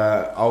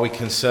 Are we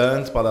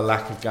concerned by the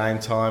lack of game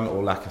time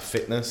or lack of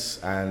fitness?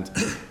 And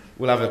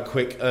we'll have a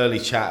quick early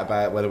chat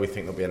about whether we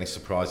think there'll be any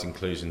surprise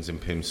inclusions in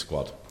Pim's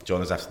squad.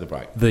 Join us after the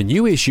break. The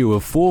new issue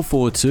of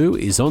 442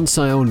 is on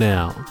sale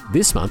now.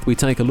 This month we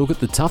take a look at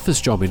the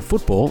toughest job in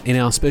football in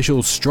our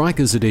special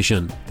Strikers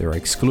edition. There are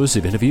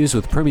exclusive interviews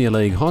with Premier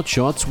League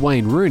hotshots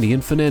Wayne Rooney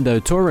and Fernando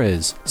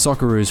Torres,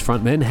 Socceroos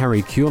frontmen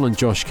Harry Kuehl and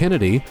Josh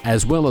Kennedy,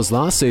 as well as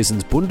last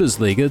season's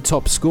Bundesliga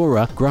top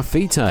scorer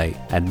Graffite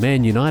and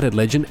Man United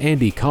legend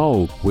Andy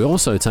Cole. We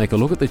also take a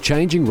look at the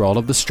changing role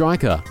of the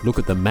striker, look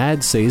at the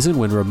mad season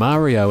when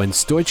Romario and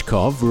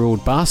Stoichkov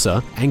ruled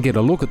Barca, and get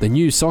a look at the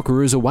new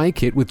Socceroos away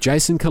kit with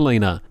Jason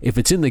Kalina. If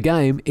it's in the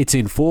game, it's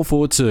in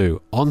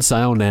 442. On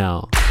sale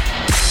now.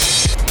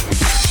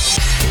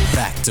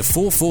 Back to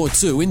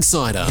 442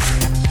 Insider.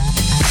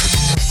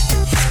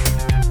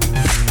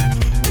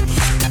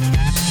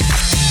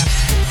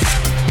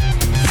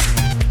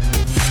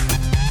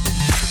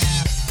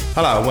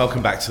 Hello and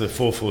welcome back to the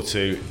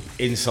 442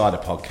 Insider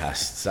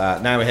Podcast.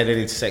 Now we're headed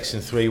into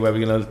Section 3 where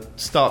we're going to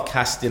start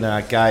casting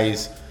our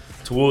gaze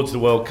towards the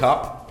World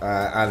Cup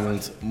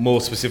and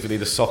more specifically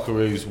the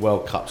Socceroos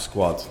World Cup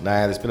squad.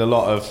 Now there's been a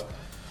lot of,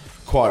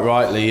 quite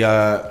rightly,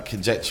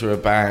 conjecture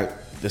about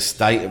the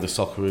state of the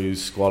Socceroos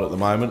squad at the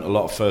moment. A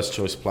lot of first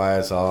choice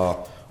players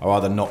are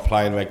either not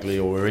playing regularly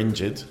or are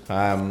injured.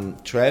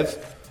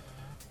 Trev,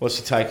 what's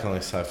your take on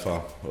this so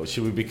far?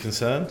 Should we be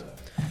concerned?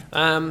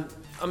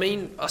 I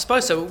mean, I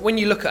suppose so. When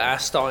you look at our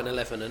starting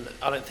 11, and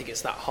I don't think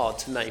it's that hard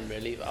to name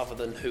really, other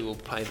than who will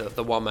play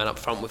the one man up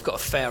front, we've got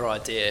a fair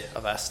idea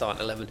of our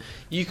starting 11.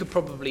 You could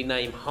probably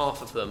name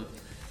half of them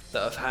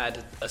that have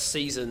had a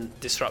season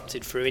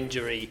disrupted through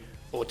injury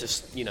or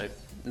just,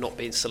 not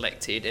being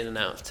selected, in and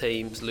out of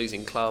teams,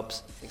 losing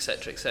clubs,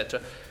 etc.,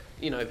 etc.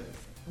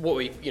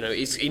 What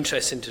is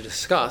interesting to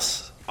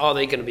discuss: are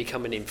they going to be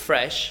coming in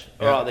fresh,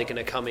 or are they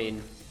going to come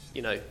in,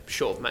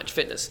 short of match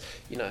fitness?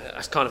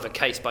 That's kind of a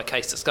case by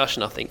case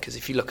discussion, I think. Because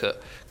if you look at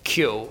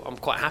Kuehl, I'm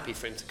quite happy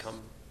for him to come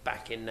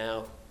back in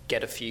now,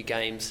 get a few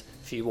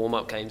warm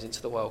up games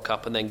into the World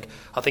Cup, and then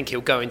I think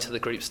he'll go into the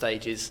group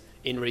stages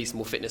in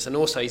reasonable fitness. And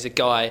also, he's a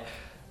guy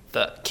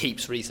that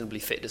keeps reasonably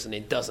fit, doesn't he?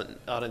 I don't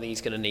think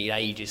he's going to need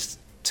ages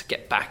to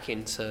get back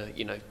into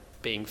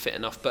being fit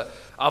enough. But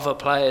other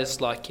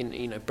players like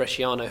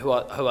Bresciano, who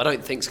I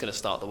don't think is going to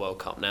start the World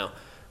Cup now.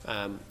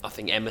 I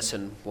think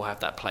Emerson will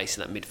have that place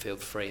in that midfield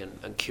free,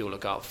 and Kuehl will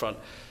go up front.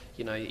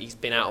 He's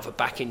been out of a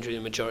back injury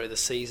the majority of the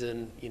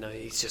season.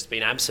 He's just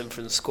been absent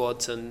from the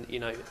squads, and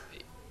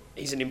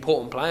he's an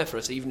important player for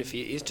us, even if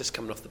he is just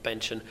coming off the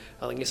bench. And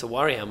I think it's a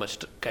worry how much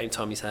game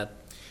time he's had.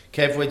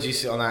 Kev, where do you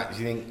sit on that?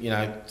 Do you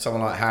think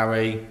someone like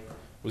Harry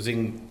was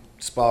in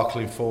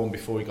sparkling form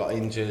before he got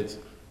injured?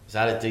 He's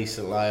had a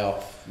decent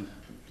layoff.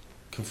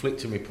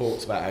 Conflicting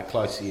reports about how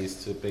close he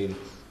is to being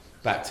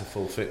back to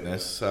full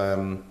fitness.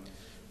 Are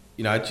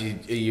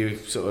you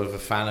sort of a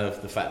fan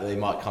of the fact that he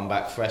might come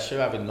back fresher,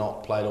 having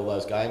not played all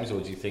those games,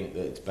 or do you think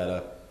that it's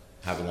better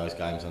having those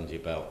games under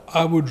your belt?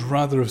 I would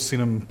rather have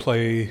seen him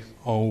play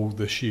all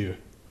this year,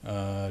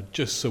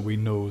 just so we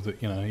know that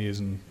he is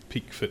in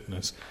peak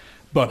fitness.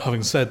 But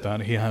having said that,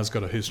 he has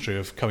got a history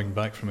of coming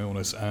back from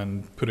illness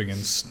and putting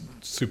in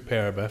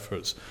superb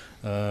efforts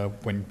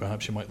when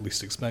perhaps you might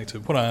least expect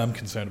it. What I am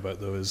concerned about,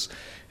 though, is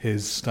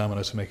his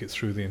stamina to make it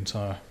through the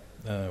entire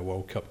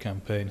World Cup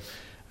campaign.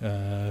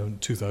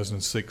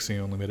 2006, he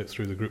only made it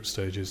through the group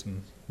stages,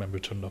 and remember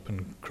turned up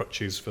in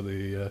crutches for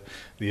the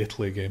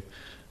Italy game.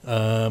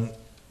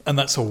 And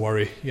that's a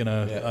worry,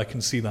 I can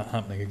see that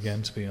happening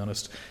again, to be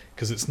honest,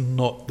 because it's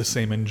not the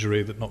same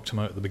injury that knocked him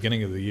out at the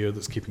beginning of the year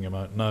that's keeping him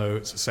out now.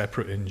 It's a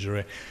separate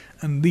injury,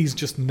 and these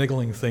just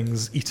niggling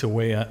things eat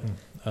away at him,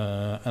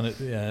 and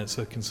it's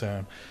a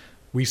concern.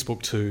 We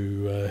spoke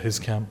to his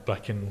camp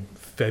back in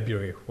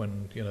February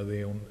when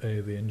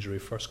the injury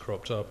first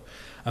cropped up,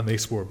 and they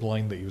swore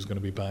blind that he was going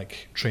to be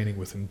back training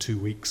within 2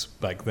 weeks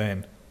back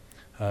then.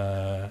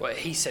 Well,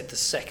 he said the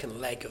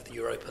second leg of the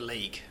Europa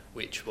League,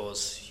 which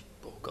was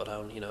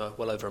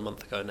well over a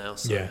month ago now.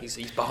 So yeah.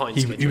 He's behind.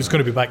 He was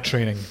going to be back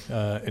training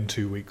in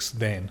 2 weeks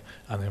then,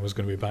 and then was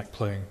going to be back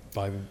playing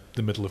by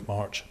the middle of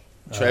March.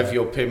 Trev,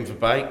 you're pinned for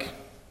Bake.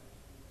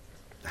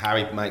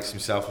 Harry makes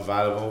himself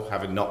available,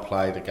 having not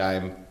played a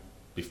game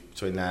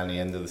between now and the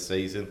end of the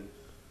season.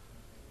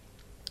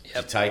 Yep. Do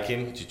you take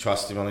him? Do you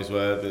trust him on his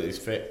word that he's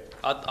fit?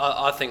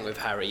 I think with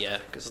Harry, yeah,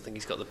 because I think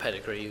he's got the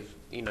pedigree,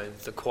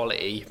 the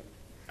quality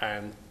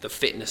and the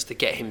fitness to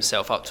get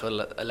himself up to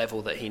a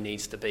level that he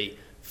needs to be,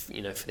 for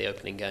the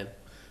opening game.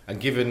 And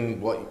given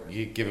what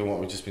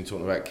we've just been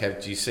talking about,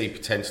 Kev, do you see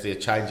potentially a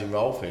change in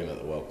role for him at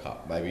the World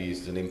Cup? Maybe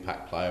he's an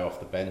impact player off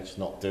the bench,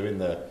 not doing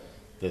the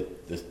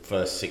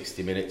first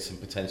 60 minutes and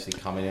potentially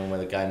coming in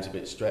when the game's a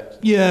bit stretched?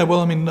 Yeah,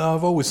 well,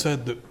 I've always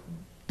said that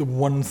the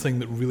one thing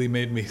that really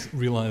made me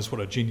realise what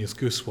a genius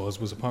Goose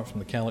was apart from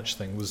the Kalic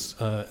thing, was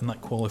in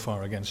that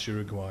qualifier against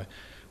Uruguay,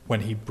 when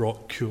he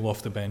brought Kuehl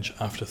off the bench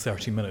after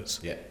 30 minutes.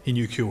 Yeah. He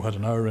knew Kuehl had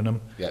an hour in him,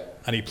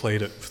 and he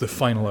played it for the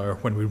final hour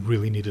when we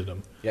really needed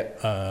him.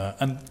 Yeah.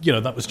 And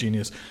that was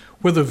genius.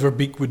 Whether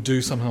Verbeek would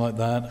do something like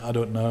that, I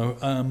don't know.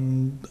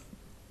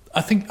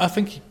 I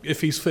think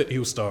if he's fit,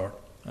 he'll start.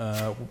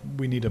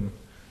 We need him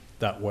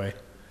that way.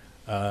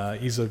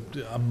 He's a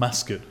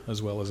mascot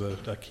as well as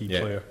a key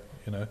player.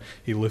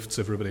 He lifts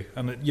everybody,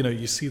 and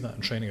you see that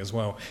in training as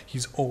well.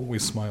 He's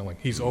always smiling.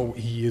 He is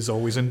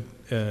always in.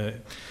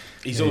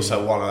 He's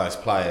also one of those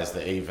players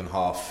that even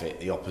half fit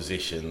the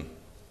opposition.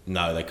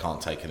 No, they can't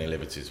take any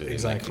liberties with him.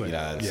 Exactly.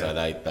 So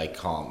they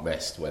can't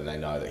rest when they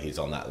know that he's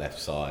on that left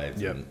side.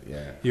 Yeah.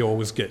 He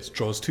always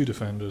draws two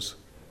defenders.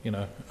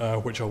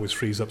 Which always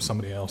frees up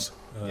somebody else.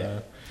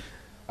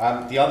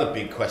 The other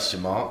big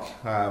question mark,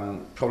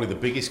 probably the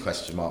biggest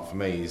question mark for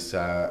me, is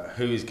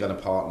who is going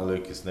to partner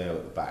Lucas Neal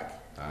at the back.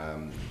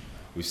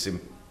 We've seen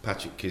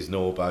Patrick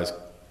Kisnorbo's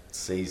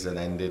season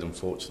ended,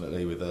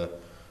 unfortunately, with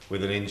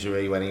an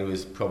injury when he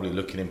was probably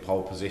looking in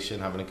pole position,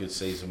 having a good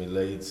season with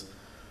Leeds,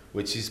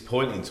 which is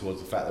pointing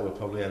towards the fact that we'll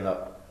probably end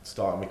up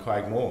starting with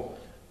Craig Moore.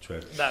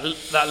 True. That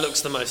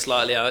looks the most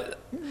likely.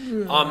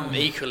 I'm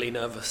equally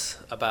nervous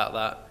about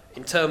that.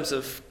 In terms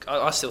of,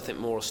 I still think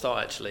Moore will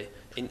start actually.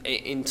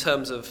 In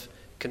terms of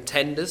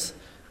contenders,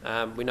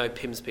 we know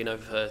Pim's been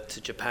over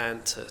to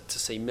Japan to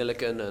see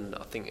Milligan, and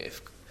I think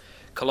if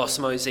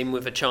Colosimo's in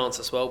with a chance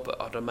as well,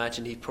 but I'd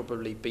imagine he'd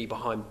probably be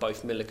behind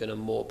both Milligan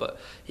and Moore. But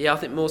yeah, I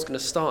think Moore's going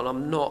to start, and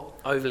I'm not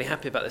overly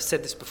happy about this. I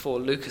said this before,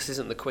 Lucas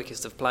isn't the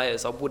quickest of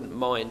players. I wouldn't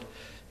mind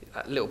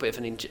a little bit of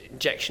an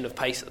injection of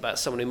pace at the back,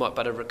 someone who might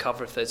better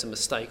recover if there's a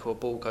mistake or a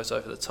ball goes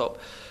over the top.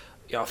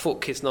 I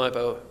thought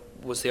Kisnorbo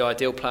was the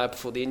ideal player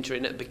before the injury,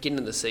 and at the beginning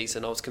of the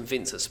season I was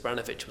convinced that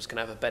Spranovic was going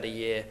to have a better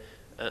year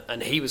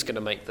and he was going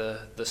to make the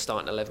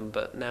starting 11,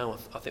 but now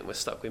I think we're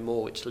stuck with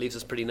Moore, which leaves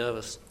us pretty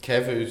nervous.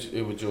 Kev,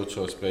 who would your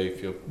choice be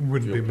if you're...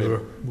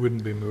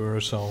 Wouldn't be Moore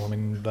at all. I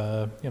mean,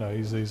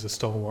 he's a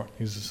stalwart,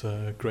 he's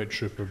a great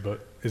trooper,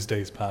 but his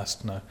day's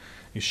past now.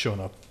 He's shown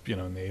up,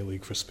 in the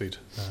A-League for speed.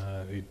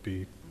 He'd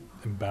be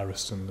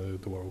embarrassed in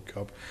the World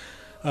Cup.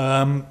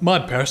 My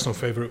personal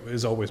favourite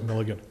is always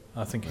Milligan.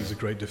 I think he's a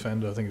great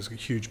defender. I think he's got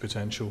huge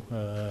potential.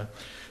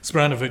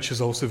 Spranovic is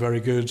also very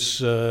good,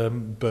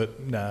 but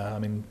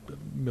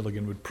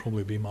Milligan would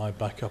probably be my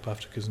backup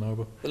after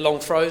Kuznova. The long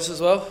throws as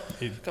well.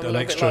 An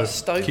extra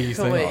key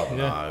thing.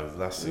 No,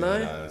 that's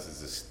this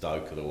is the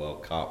Stoke of the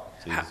World Cup.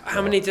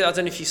 How many? I don't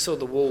know if you saw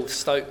the Wolves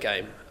Stoke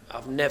game.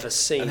 I've never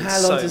seen so many. And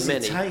how long does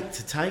it take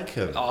to take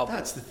them?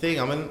 That's the thing.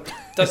 I mean,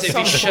 does it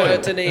be shirt,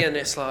 doesn't he? And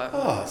it's like,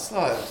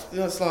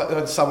 it's like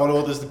when someone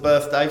orders the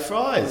birthday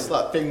fries. It's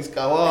like things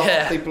go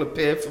off. People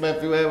appear from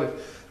everywhere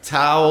with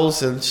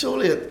towels, and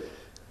surely,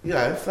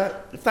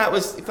 if that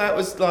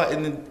was like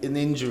in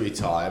the injury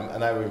time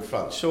and they were in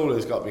front, surely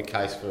there's got to be a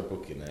case for a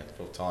booking there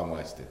for time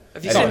wasted.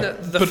 Have you seen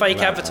the fake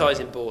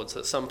advertising boards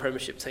that some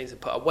Premiership teams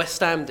have put up? West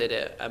Ham did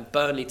it and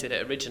Burnley did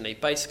it originally.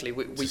 Basically,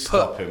 we moved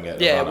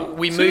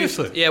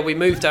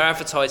our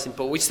advertising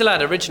board. We still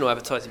had original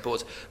advertising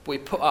boards, but we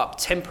put up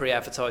temporary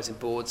advertising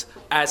boards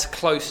as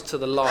close to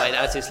the line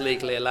as is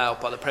legally allowed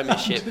by the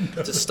Premiership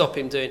to stop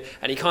him doing.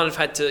 And he kind of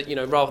had to,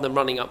 rather than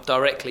running up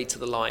directly to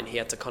the line, he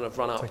had to kind of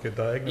run up. Like a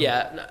diagonal.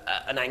 Yeah.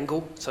 An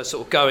angle, so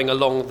sort of going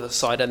along the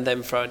side and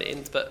then throwing it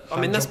in. But I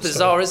mean, that's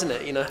bizarre, isn't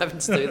it? Having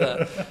to do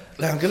that.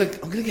 Now I'm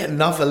gonna get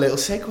another little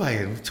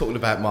segue in talking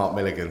about Mark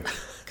Milligan,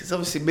 because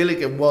obviously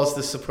Milligan was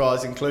the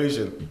surprise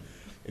inclusion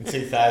in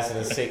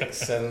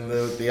 2006, and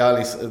the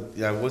only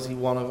was he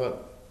one of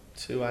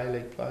two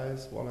A-League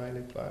players, one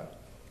A-League player?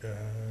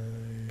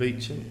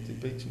 Beecham, did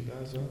Beecham go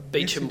as well?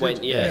 Beecham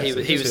went, he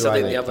was I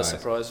think the other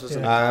surprise,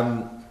 wasn't he?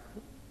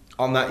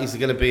 On that, is there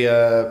going to be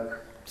a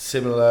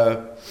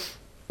similar?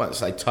 I won't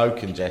say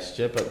token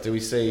gesture, but do we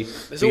see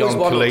beyond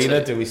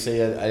Kalina? Do we see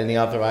any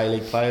other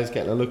A-League players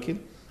getting a look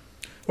in?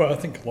 Well, I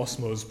think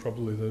Losmo is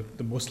probably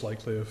the most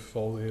likely of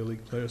all the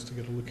A-League players to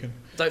get a look in.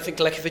 Don't think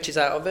Galekovic is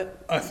out of it?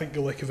 I think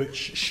Galekovic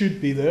should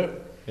be there.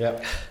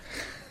 Yeah.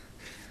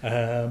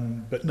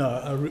 But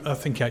no, I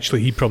think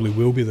actually he probably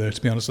will be there,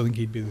 to be honest. I think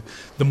he'd be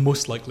the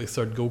most likely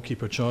third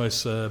goalkeeper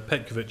choice.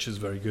 Petkovic is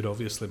very good,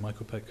 obviously,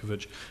 Michael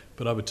Petkovic,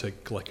 but I would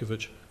take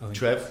Galekovic.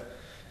 Trev?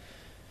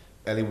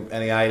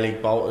 Any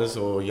A-League bolters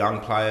or young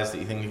players that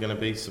you think are going to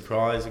be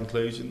surprise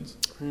inclusions?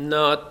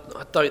 No,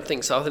 I don't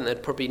think so. I think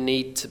there'd probably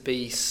need to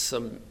be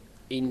some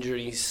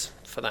injuries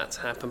for that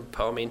to happen.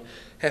 But, I mean,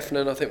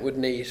 Heffernan, I think, would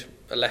need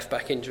a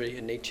left-back injury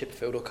and need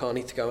Chipperfield or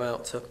Carney to go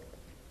out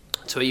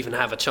to even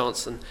have a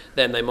chance, and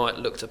then they might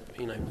look to,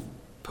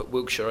 put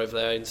Wiltshire over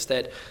there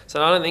instead.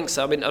 So I don't think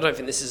so. I mean, I don't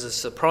think this is a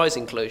surprise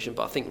inclusion,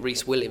 but I think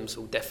Reece Williams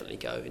will definitely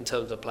go in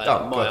terms of players.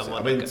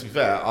 To be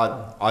fair,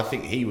 I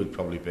think he would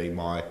probably be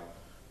my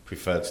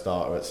preferred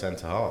starter at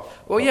centre half.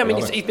 Well, yeah, I mean,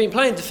 he's been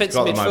playing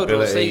defensive midfield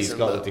all season. He's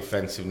got the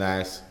defensive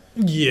nous.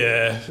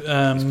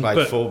 Yeah, he's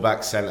played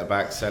full-back, centre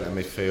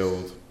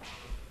midfield.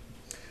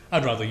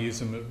 I'd rather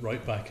use him at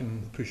right back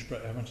and push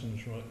Brett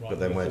Emerton's right. But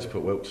then where'd you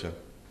put Wiltshire?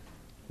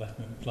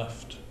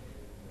 Left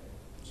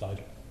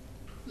side.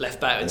 Left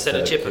back instead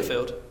of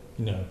Chipperfield.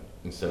 No.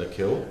 Instead of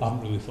Kill. I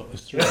haven't really thought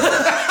this through.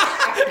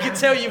 You can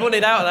tell you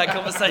wanted out of that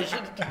conversation.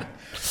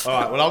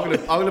 All right, well,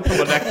 I'm gonna put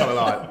my neck on the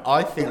line.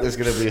 I think there's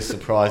going to be a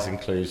surprise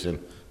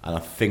inclusion, and I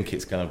think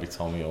it's going to be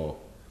Tommy Orr.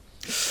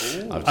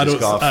 I've just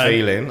got a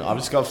feeling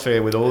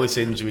with all this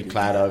injury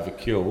cloud over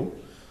Kuhl,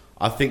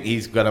 I think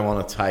he's going to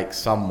want to take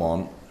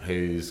someone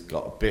who's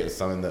got a bit of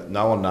something that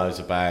no one knows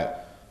about.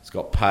 He's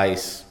got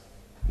pace,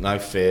 no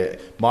fear.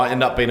 Might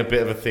end up being a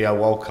bit of a Theo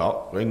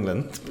Walcott for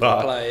England,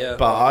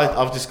 but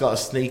I've just got a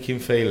sneaking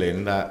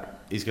feeling that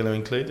he's going to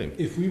include him.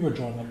 If we were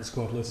drawing up the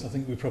squad list, I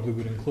think we probably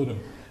would include him.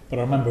 But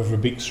I remember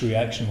Verbeek's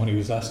reaction when he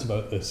was asked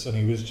about this, and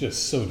he was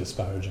just so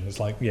disparaging. It's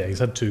like, yeah, he's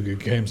had 2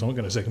 good games. I'm not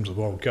going to take him to the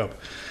World Cup.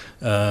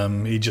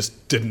 He just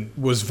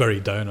was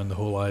very down on the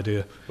whole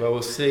idea. Well,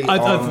 we'll see.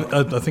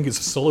 I think it's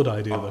a solid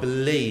idea, though. I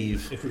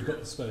believe, if we've got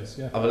the space,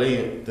 yeah. I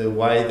believe the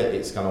way that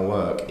it's going to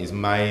work is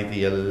May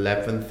the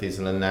 11th is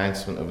an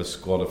announcement of a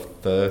squad of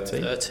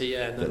 30. 30,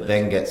 yeah. That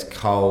then gets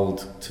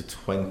culled to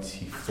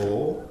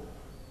 24.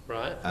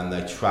 Right. And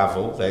they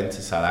travel then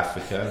to South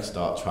Africa and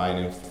start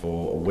training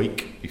for a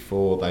week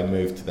before they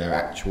move to their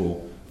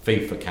actual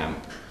FIFA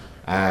camp.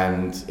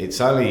 And it's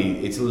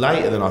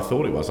later than I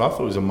thought it was. I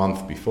thought it was a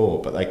month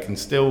before, but they can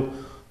still,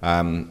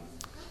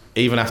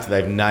 even after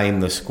they've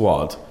named the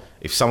squad,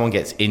 if someone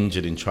gets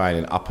injured in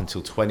training up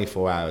until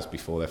 24 hours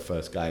before their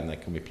first game, they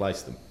can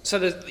replace them. So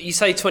you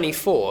say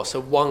 24, so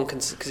one can,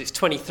 because it's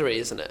 23,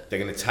 isn't it? They're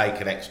going to take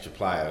an extra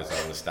player, as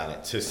I understand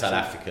it, to South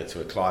Africa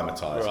to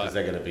acclimatise, because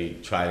they're going to be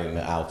training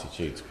at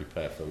altitude to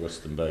prepare for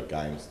Rustenburg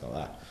games and all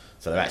that.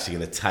 So they're actually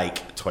going to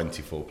take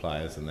 24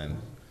 players and then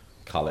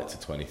cull it to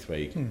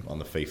 23 on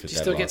the FIFA deadline. Do you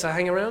still get to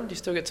hang around? Do you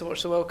still get to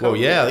watch the World Cup? Well,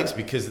 yeah, I think it's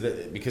because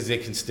they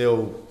could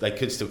still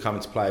come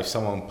into play if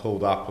someone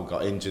pulled up or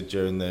got injured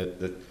during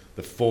the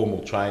the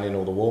formal training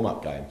or the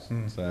warm-up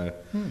games. So,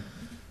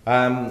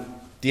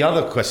 the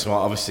other question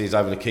mark obviously is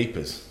over the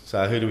keepers.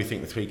 So who do we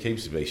think the three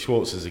keepers will be?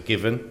 Schwartz is a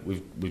given.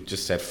 We've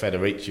just said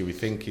Federici we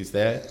think is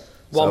there.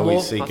 One more,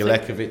 we see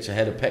Galekovic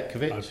ahead of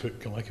Petkovic. I'd put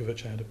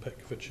Galekovic ahead of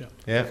Petkovic,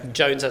 Yeah.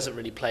 Jones hasn't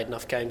really played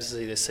enough games, has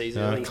he, this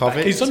season?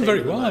 He's done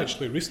very well,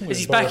 actually, recently.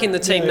 He's back in the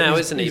team now,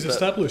 isn't he? He's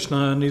established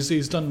now, and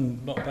he's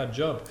done not a bad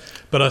job.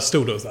 But I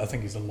still don't. I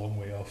think he's a long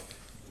way off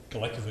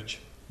Galekovic,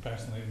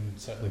 personally, and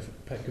certainly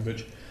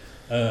Petkovic.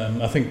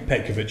 I think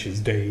Petkovic's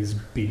days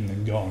been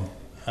and gone,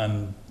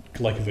 and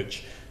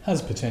Galekovic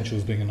has potential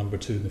as being a number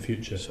 2 in the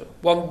future. So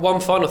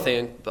one final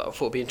thing that I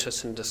thought would be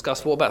interesting to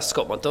discuss. What about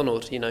Scott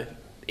McDonald?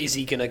 Is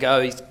he going to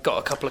go? He's got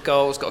a couple of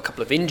goals, got a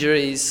couple of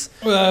injuries.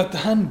 Well,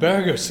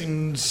 Berger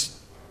his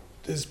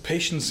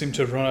patience seemed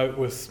to run out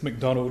with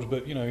McDonald,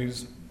 but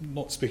he's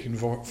not speaking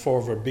for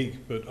Verbeek,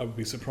 but I would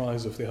be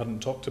surprised if they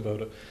hadn't talked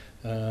about it.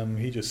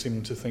 He just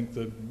seemed to think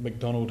that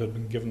McDonald had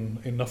been given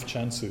enough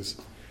chances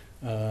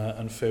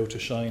and failed to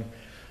shine.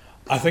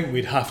 I think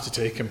we'd have to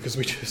take him because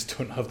we just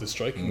don't have the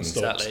striking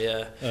stops.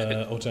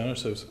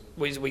 Alternatives.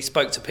 We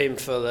spoke to Pim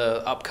for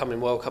the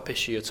upcoming World Cup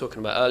issue you were talking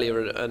about earlier,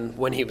 and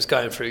when he was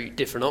going through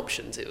different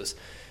options, it was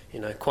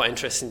quite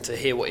interesting to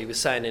hear what he was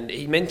saying. And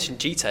he mentioned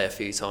Gite a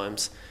few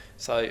times,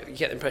 so you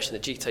get the impression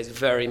that Gite is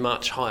very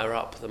much higher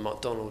up than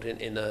McDonald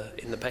in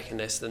the pecking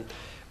list. And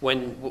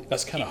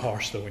that's kind of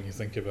harsh though when you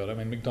think about it. I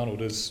mean,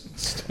 McDonald is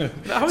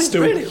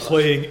still really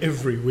playing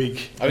every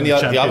week. I mean, the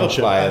other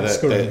player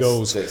scoring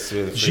goals.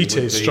 Gite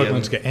is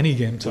struggling to get any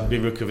game time. Would be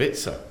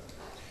Rukavica.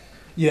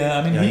 Yeah,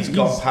 I mean, he's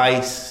got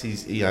pace.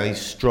 He's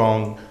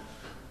strong.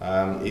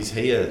 Is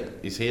he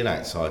an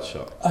outside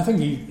shot? I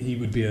think he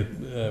would be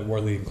a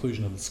worthy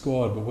inclusion of the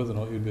squad, but whether or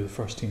not he would be the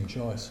first team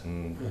choice.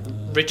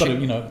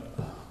 Richard,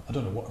 but, I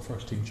don't know what a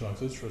first team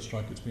choice is for a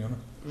striker, to be honest.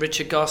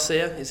 Richard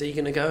Garcia, is he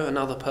going to go?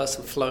 Another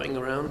person floating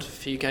around, a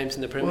few games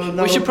in the Premier League.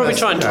 We should probably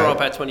try and draw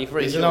up our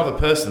 23. He's another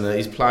person that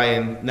is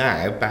playing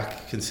now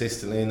back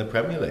consistently in the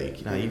Premier League.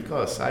 You've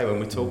got to say, when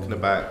we're talking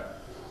about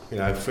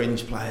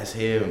fringe players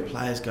here and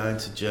players going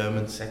to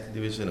German second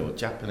division or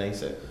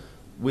Japanese,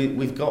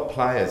 we've got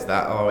players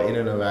that are in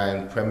and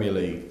around Premier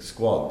League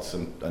squads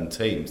and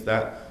teams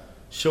that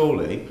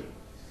surely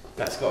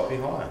that's got to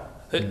be higher.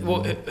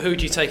 Who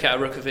would you take out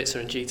of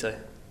Rukavica and Gite?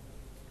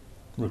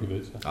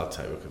 Rukavica. I'll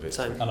take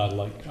Rukavica. And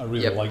I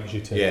really like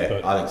Gite. Yeah,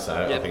 but I think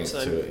so. Yep, I think it's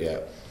two.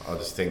 I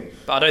just think.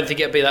 But I don't think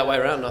it'll be that way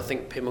around. I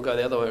think Pim will go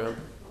the other way around.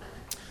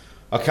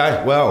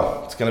 Okay,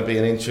 well, it's going to be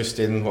an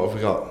interesting. What have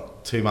we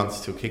got? 2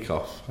 months till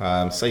kick-off.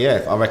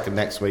 I reckon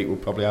next week we'll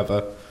probably have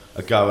a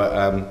go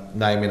at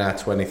naming our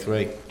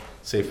 23.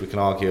 See if we can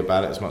argue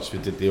about it as much as we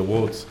did the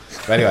awards.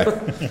 But anyway,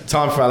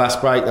 time for our last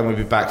break. Then we'll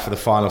be back for the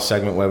final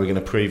segment where we're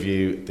going to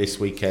preview this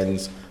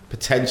weekend's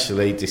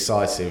potentially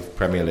decisive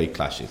Premier League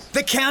clashes.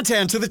 The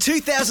countdown to the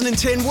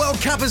 2010 World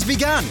Cup has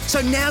begun,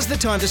 so now's the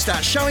time to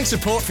start showing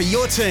support for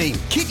your team.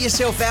 Kit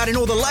yourself out in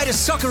all the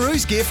latest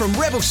Socceroo's gear from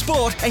Rebel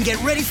Sport and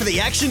get ready for the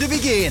action to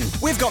begin.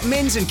 We've got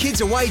men's and kids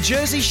away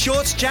jerseys,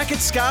 shorts,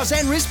 jackets, scarves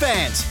and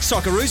wristbands.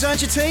 Socceroos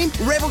aren't your team?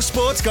 Rebel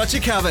Sport's got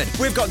you covered.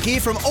 We've got gear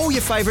from all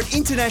your favourite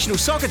international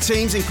soccer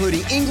teams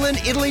including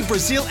England, Italy,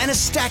 Brazil and a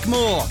stack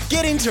more.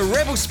 Get into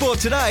Rebel Sport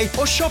today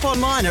or shop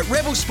online at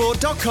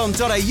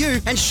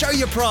rebelsport.com.au and show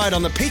your pride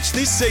on the pitch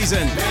this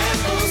season.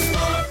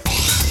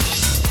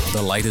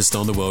 The latest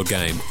on the world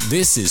game.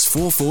 This is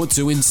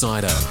 442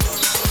 Insider.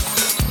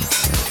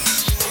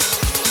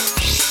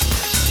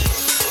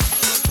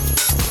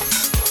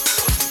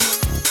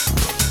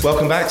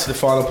 Welcome back to the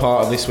final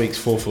part of this week's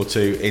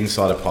 442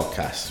 Insider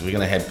podcast. We're going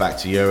to head back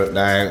to Europe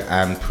now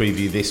and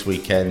preview this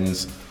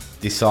weekend's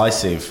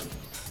decisive,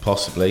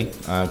 possibly,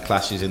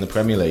 clashes in the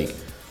Premier League.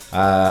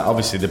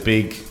 Obviously, the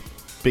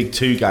big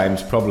two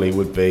games probably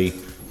would be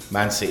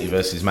Man City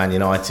versus Man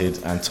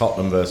United and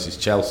Tottenham versus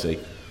Chelsea,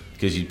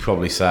 because you'd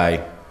probably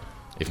say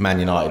if Man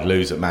United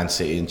lose at Man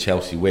City and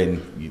Chelsea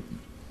win,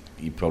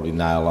 you'd probably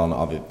nail on.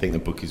 I think the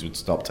bookies would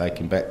stop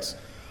taking bets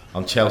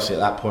on Chelsea at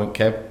that point,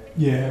 Kev.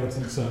 Yeah, I would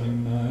think so. I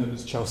mean, it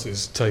was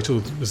Chelsea's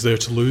title was there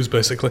to lose,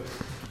 basically.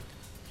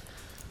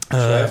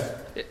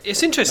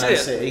 It's interesting. Man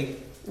City.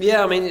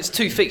 Yeah, I mean, it's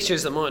two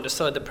fixtures that might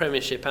decide the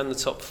Premiership and the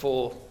top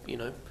four,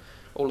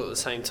 all at the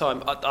same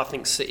time. I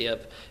think City,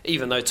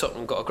 even though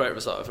Tottenham got a great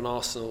result over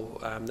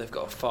Arsenal, they've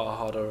got a far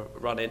harder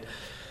run in.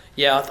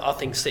 Yeah, I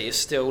think City is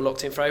still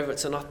locked in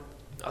favourites, and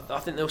I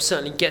think they'll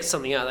certainly get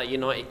something out of that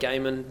United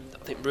game, and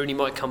I think Rooney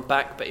might come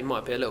back, but it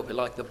might be a little bit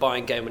like the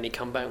Bayern game when he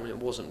came back when it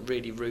wasn't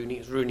really Rooney, it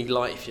was Rooney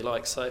light if you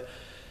like. So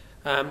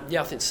I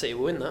think City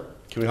will win that.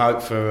 Can we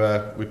hope for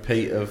a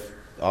repeat of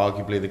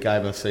arguably the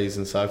game of the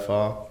season so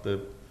far, the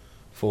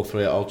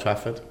 4-3 at Old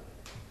Trafford?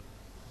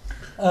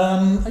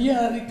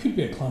 Yeah, it could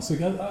be a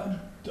classic.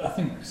 I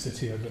think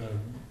City are going to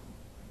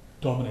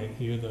dominate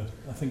here.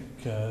 I think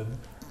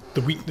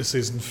the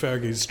weaknesses in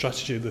Fergie's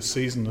strategy this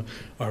season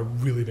are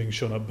really being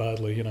shown up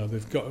badly.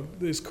 They've got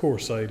his core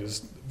side is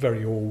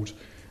very old.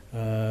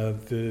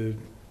 The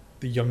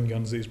young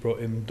guns that he's brought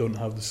in don't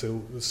have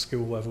the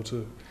skill level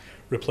to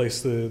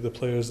replace the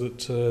players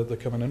that they're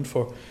coming in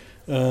for.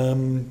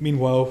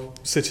 Meanwhile,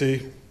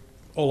 City,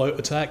 all-out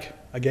attack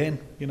again.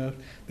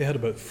 They had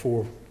about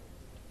 4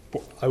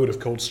 what I would have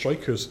called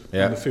strikers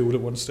on the field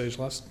at one stage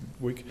last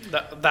week.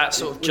 That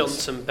sort of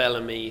Johnson,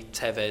 Bellamy,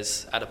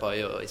 Tevez,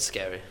 Adebayor is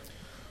scary.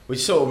 Which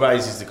sort of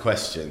raises the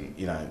question,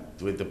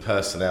 with the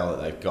personnel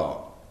that they've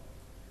got,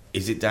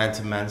 is it down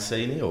to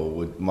Mancini, or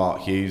would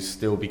Mark Hughes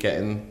still be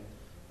getting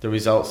the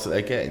results that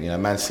they're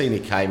getting? Mancini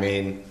came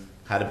in,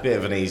 had a bit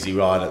of an easy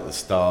ride at the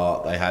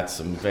start. They had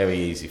some very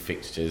easy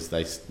fixtures.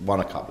 They won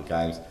a couple of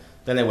games.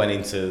 Then they went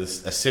into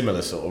a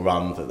similar sort of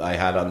run that they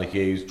had under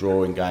Hughes,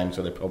 drawing games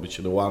where they probably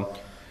should have won.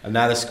 And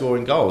now they're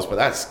scoring goals. But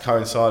that's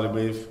coincided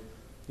with,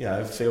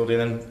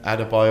 Fielding and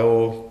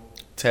Adebayor,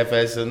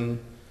 Tevez and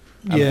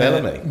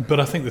Bellamy. But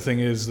I think the thing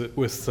is that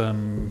with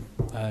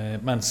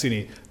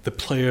Mancini, the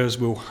players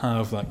will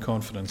have that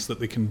confidence that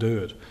they can do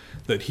it,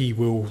 that he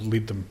will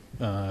lead them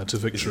to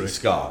victory. Is it a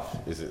scarf?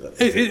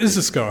 It is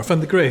a scarf,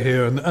 and the grey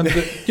hair, and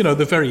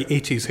the very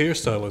 80s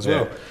hairstyle as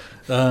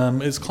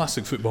well. It's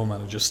classic football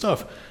manager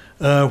stuff.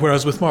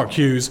 Whereas with Mark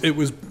Hughes, it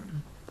was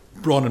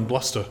brawn and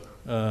bluster,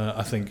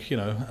 I think,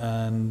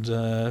 and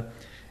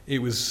it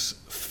was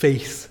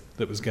faith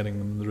that was getting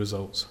them the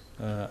results.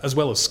 As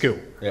well as skill,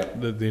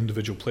 the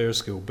individual player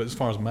skill. But as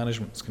far as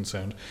management is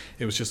concerned,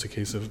 it was just a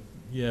case of,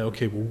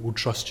 we'll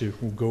trust you,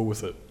 we'll go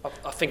with it.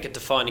 I think a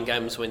defining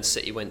game was when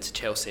City went to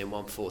Chelsea and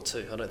won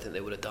 4-2. I don't think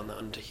they would have done that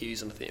under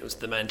Hughes, and I think it was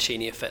the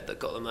Mancini effect that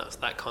got them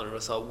that kind of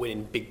result,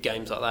 winning big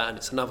games like that. And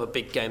it's another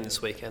big game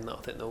this weekend that I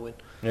think they'll win.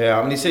 Yeah,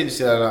 I mean, it seems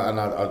to, and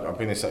I've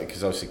been excited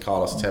because obviously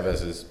Carlos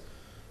Tevez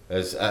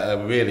has at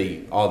a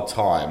really odd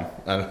time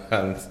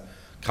and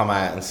come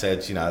out and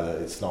said,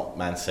 that it's not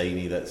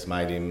Mancini that's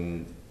made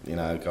him,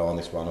 go on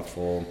this run of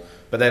form.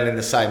 But then in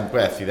the same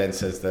breath, he then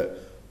says that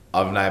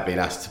I've now been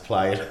asked to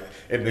play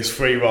in this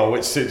free role,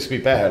 which suits me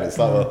better. And it's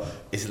like, well,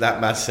 isn't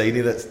that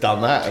Mancini that's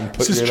done that? And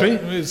put it's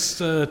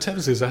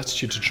Tevez's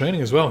attitude to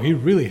training as well. He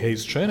really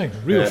hates training.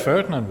 Rio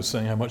Ferdinand was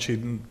saying how much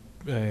he'd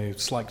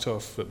slacked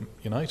off at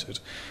United.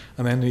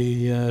 And then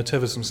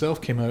Tevez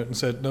himself came out and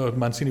said, no,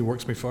 Mancini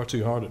works me far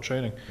too hard at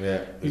training.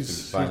 Yeah,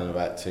 he's been playing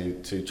about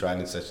two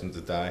training sessions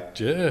a day.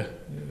 Yeah.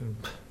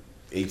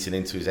 Eating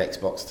into his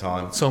Xbox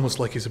time. It's almost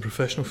like he's a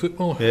professional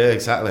footballer. Yeah,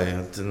 exactly.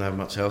 I didn't have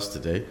much else to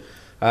do.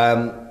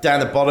 Down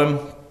the bottom,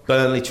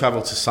 Burnley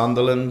travel to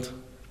Sunderland.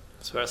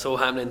 That's where it's all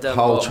happening down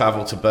Hull the bottom.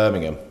 travel to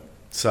Birmingham.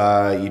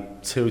 So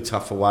 2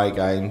 tough away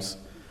games.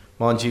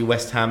 Mind you,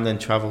 West Ham then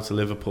travel to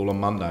Liverpool on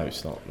Monday.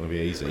 It's not going to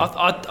be easy.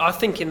 I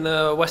think in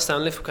the West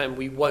Ham Liverpool game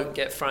we won't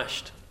get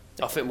thrashed.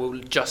 I think we'll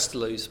just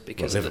lose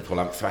because Liverpool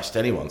haven't thrashed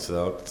anyone,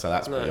 so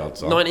that's pretty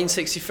odds on.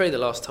 1963, the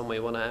last time we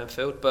won at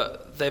Anfield,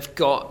 but they've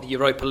got the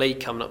Europa League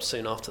coming up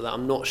soon after that.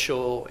 I'm not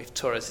sure if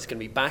Torres is going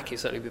to be back. He'll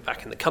certainly be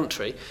back in the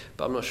country,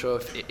 but I'm not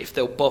sure if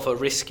they'll bother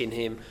risking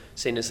him,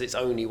 seeing as it's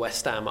only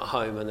West Ham at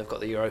home and they've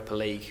got the Europa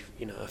League,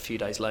 a few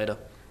days later.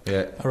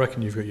 Yeah, I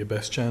reckon you've got your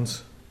best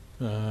chance.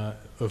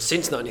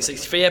 Since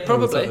 1963, yeah,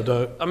 probably.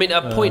 I mean,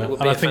 a point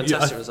would be a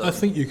fantastic result. I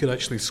think you could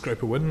actually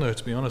scrape a win there,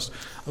 to be honest.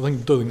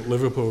 Don't think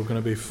Liverpool are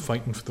going to be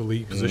fighting for the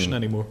league position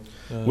anymore.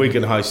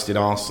 Wigan hosting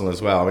Arsenal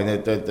as well. I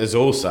mean, there's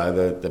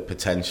also the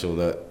potential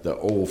that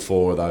all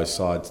 4 of those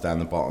sides down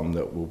the bottom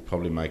that will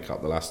probably make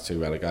up the last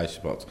 2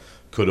 relegation spots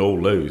could all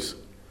lose,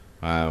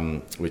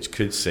 which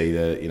could see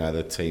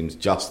the teams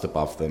just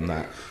above them.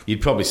 That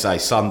you'd probably say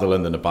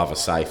Sunderland and above are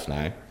safe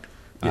now.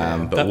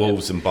 But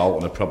Wolves and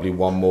Bolton are probably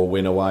one more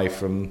win away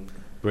from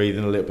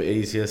breathing a little bit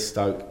easier.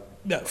 Stoke,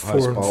 that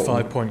 4 and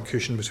 5 point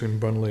cushion between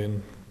Burnley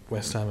and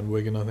West Ham and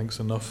Wigan, I think, is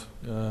enough.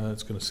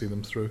 It's going to see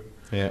them through.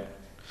 Yeah,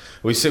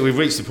 we've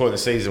reached the point of the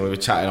season. We were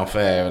chatting off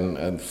air,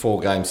 and 4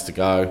 games to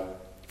go,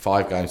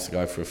 5 games to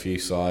go for a few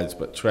sides.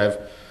 But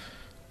Trev,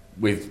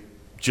 with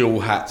dual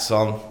hats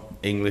on,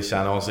 English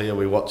and Aussie, are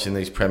we watching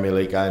these Premier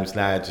League games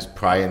now, just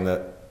praying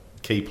that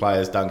key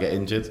players don't get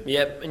injured?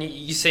 Yep, and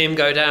you see him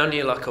go down,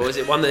 you're like, is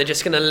it one that they're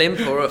just going to limp,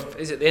 or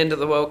is it the end of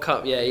the World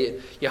Cup? Yeah,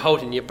 you're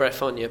holding your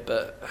breath, aren't you?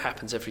 But it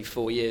happens every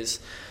 4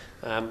 years.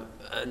 And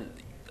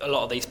a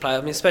lot of these players,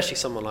 I mean, especially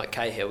someone like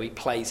Cahill, he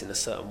plays in a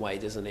certain way,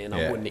 doesn't he? And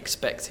I wouldn't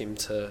expect him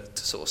to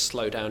sort of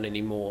slow down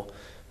anymore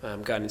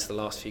going into the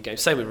last few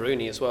games. Same with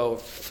Rooney as well,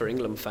 for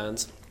England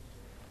fans.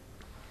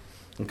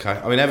 Okay,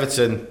 I mean,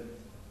 Everton,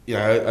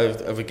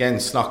 have again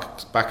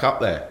snuck back up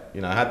there.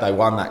 Had they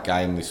won that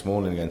game this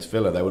morning against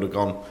Villa, they would have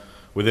gone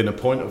within a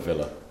point of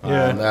Villa. They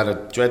had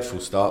a dreadful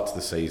start to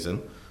the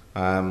season.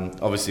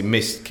 Obviously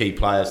missed key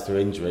players through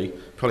injury.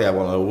 Probably had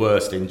one of the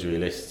worst injury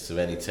lists of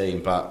any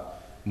team, but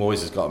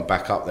Moyes has got them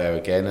back up there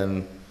again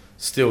and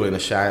still in a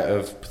shout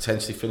of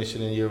potentially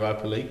finishing in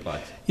Europa League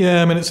play.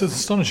 Yeah, I mean, it's an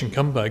astonishing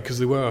comeback because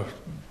they were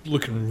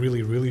looking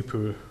really, really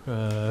poor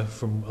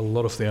from a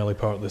lot of the early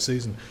part of the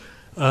season.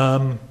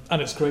 And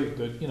it's great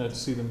that to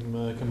see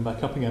them come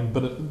back up again,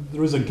 but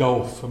there is a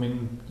gulf. I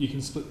mean, you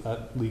can split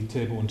that league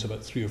table into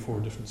about 3 or 4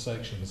 different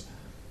sections,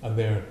 and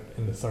they're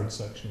in the 3rd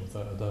section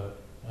without a doubt.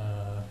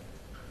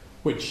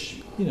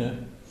 Which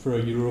for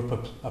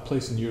a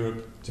place in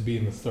Europe to be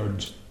in the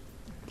 3rd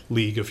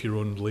league of your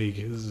own league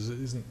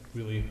isn't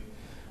really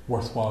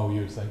worthwhile,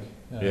 you would think.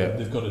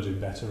 They've got to do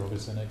better,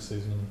 obviously, next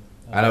season.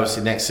 And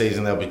obviously next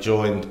season they'll be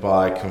joined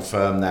by,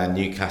 confirmed now,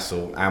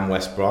 Newcastle and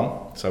West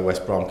Brom. So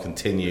West Brom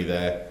continue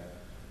their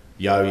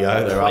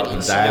yo-yo, they're up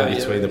and down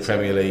between the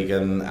Premier League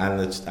and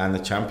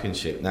the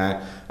Championship.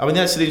 Now, I mean,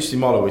 that's an interesting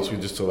model which we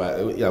just talked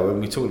about. You know,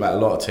 when we talk about a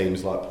lot of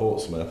teams like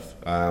Portsmouth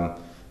that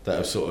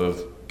have sort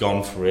of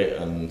gone for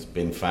it and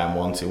been fan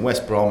wanting.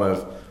 West Brom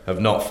have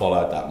not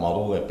followed that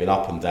model. They've been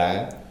up and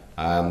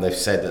down. They've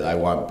said that they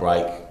won't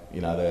break,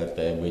 you know,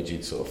 their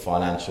rigid sort of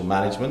financial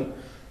management.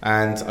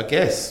 And I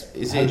guess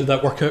how did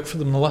that work out for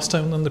them the last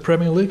time in the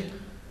Premier League?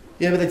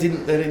 Yeah, but they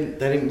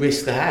didn't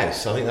risk the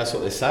house. I think that's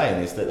what they're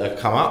saying, is that they'll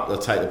come up, they'll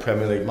take the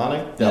Premier League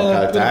money, they'll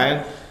go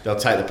down, they'll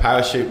take the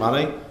parachute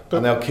money,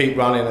 and they'll keep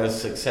running a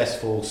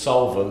successful,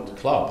 solvent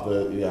club.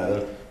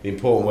 The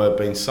important word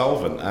being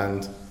solvent.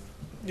 And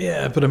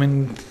yeah, but I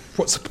mean,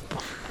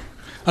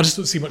 I just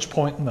don't see much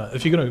point in that.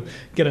 If you're going to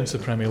get into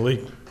the Premier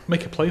League,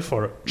 make a play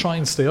for it. Try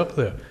and stay up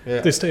there. Yeah.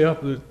 If they stay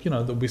up, you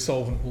know, they'll be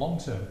solvent long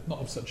term, not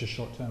of such a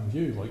short term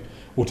view. Like,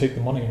 we'll take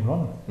the money and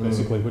run,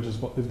 basically, which is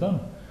what they've done.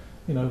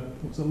 You know,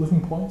 was it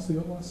 11 points they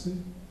got last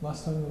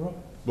time they were up?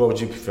 What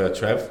would you prefer,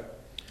 Trev?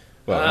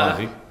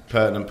 Well,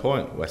 pertinent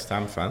point, West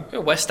Ham fan. Yeah,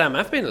 West Ham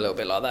have been a little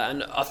bit like that,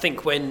 and I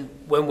think when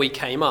we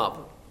came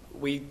up,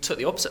 we took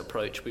the opposite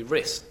approach. We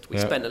risked. We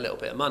spent a little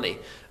bit of money,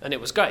 and it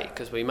was great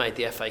because we made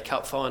the FA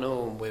Cup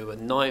final, and we were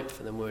 9th,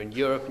 and then we were in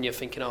Europe, and you're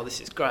thinking, oh,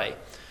 this is great.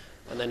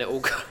 And then it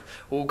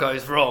all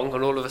goes wrong,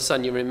 and all of a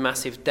sudden you're in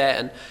massive debt.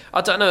 And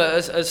I don't know,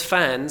 as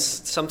fans,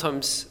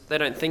 sometimes they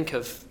don't think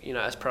of, you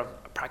know, as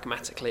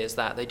pragmatically as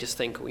that. They just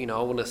think, you know,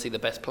 I want to see the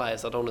best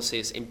players. I don't want to see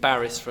us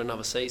embarrassed for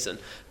another season.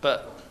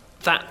 But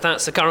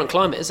that's the current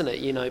climate, isn't it?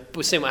 You know,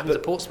 we're seeing what happens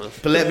at Portsmouth.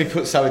 But let me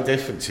put something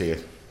different to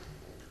you.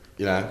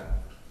 You know,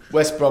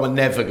 West Brom are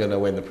never going to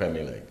win the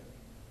Premier League.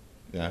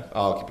 You know,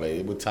 arguably,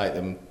 it would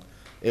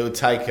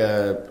take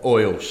a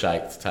oil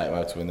shake to take them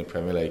out to win the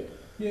Premier League.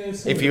 Yeah,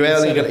 if you're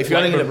only going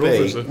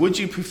to be, would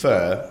you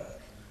prefer,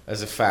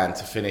 as a fan,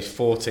 to finish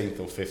 14th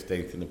or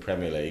 15th in the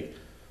Premier League,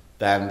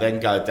 than then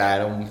go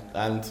down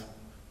and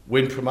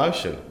win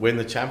promotion, win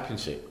the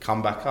Championship,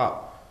 come back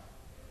up,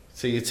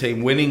 see your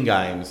team winning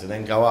games, and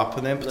then go up,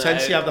 and then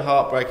potentially have the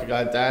heartbreak of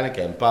going down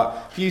again?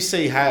 But if you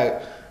see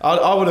how,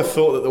 I would have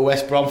thought that the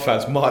West Brom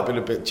fans might have been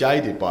a bit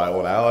jaded by it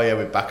all. Like, oh yeah,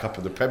 we're back up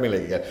in the Premier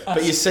League again.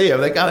 But you see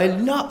them, they're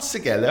going nuts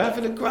again. They're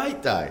having a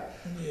great day.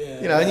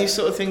 Yeah. You know, and you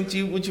sort of think,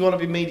 would you want to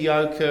be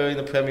mediocre in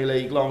the Premier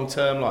League long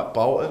term like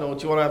Bolton, or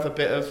do you want to have a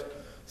bit of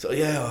sort of,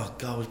 oh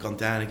God, we've gone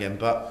down again,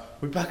 but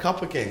we're back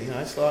up again. You know,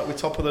 it's like we're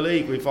top of the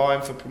league, we're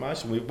vying for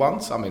promotion, we've won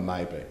something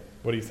maybe.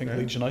 What do you think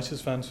Leeds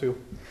United's fans feel?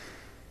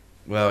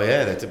 Well,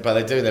 yeah, but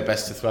they're doing their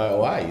best to throw it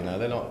away. You know,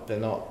 they're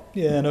not.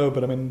 Yeah, no,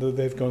 but I mean,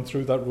 they've gone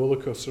through that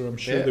rollercoaster. I'm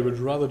sure they would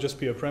rather just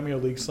be a Premier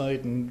League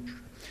side and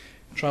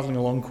travelling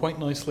along quite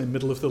nicely in the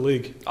middle of the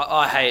league.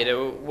 I hated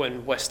it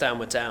when West Ham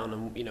were down,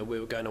 and you know, we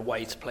were going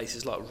away to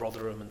places like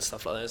Rotherham and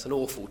stuff like that. It's an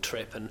awful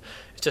trip, and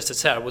it's just a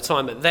terrible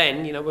time. But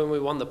then, you know, when we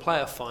won the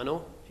playoff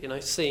final, you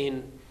know,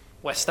 seeing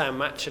West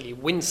Ham actually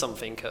win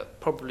something at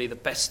probably the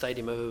best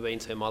stadium I've ever been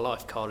to in my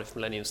life, Cardiff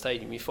Millennium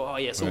Stadium, you thought, oh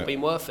yeah, it's all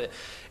been worth it.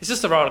 It's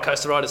just a roller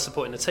coaster ride of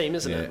supporting the team,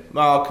 isn't it?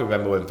 Well, I can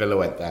remember when Villa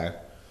went down.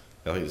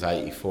 I think it was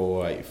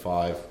 84,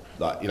 85,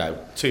 like, you know,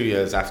 2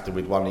 years after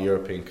we'd won the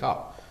European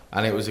Cup.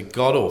 And it was a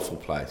god-awful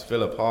place.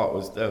 Villa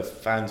Park there were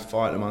fans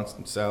fighting amongst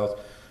themselves.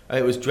 And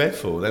it was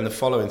dreadful. Then the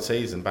following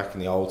season, back in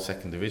the old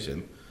second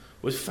division,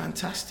 was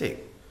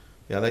fantastic.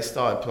 You know, they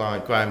started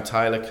playing, Graham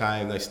Taylor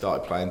came, they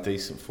started playing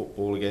decent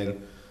football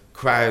again.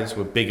 Crowds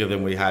were bigger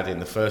than we had in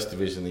the first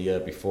division the year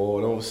before,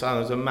 and all of a sudden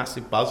there was a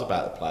massive buzz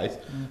about the place.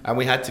 And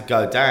we had to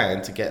go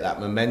down to get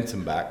that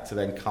momentum back to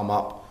then come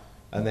up.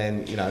 And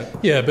then, you know...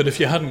 Yeah, but if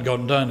you hadn't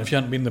gone down, if you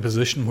hadn't been in the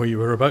position where you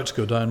were about to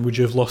go down, would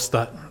you have lost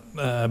that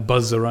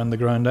buzz around the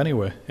ground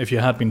anyway? If you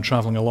had been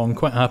travelling along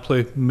quite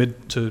happily,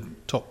 mid to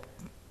top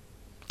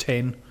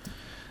 10...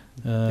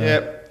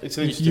 it's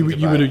an interesting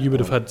you would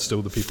have had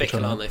still the people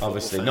trying.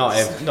 Obviously, not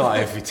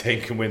every team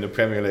can win the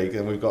Premier League,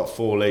 and we've got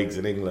 4 leagues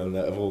in England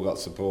that have all got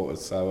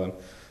supporters.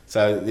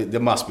 So there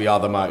must be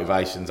other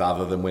motivations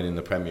other than winning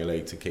the Premier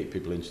League to keep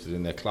people interested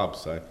in their club.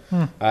 So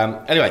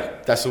anyway,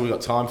 that's all we've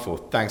got time for.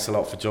 Thanks a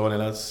lot for joining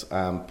us.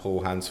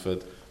 Paul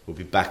Hansford will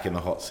be back in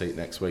the hot seat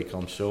next week,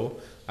 I'm sure,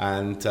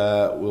 and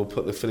we'll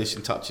put the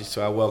finishing touches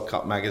to our World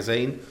Cup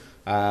magazine,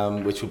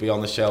 which will be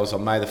on the shelves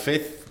on May the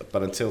 5th.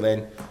 But until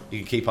then, you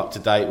can keep up to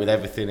date with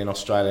everything in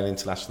Australian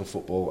international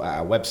football at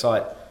our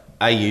website,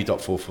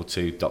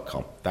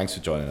 au.442.com. Thanks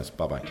for joining us.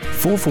 Bye-bye.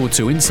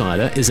 442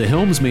 Insider is a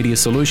Helms Media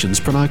Solutions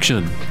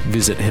production.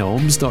 Visit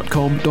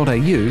helms.com.au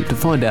to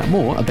find out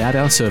more about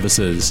our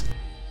services.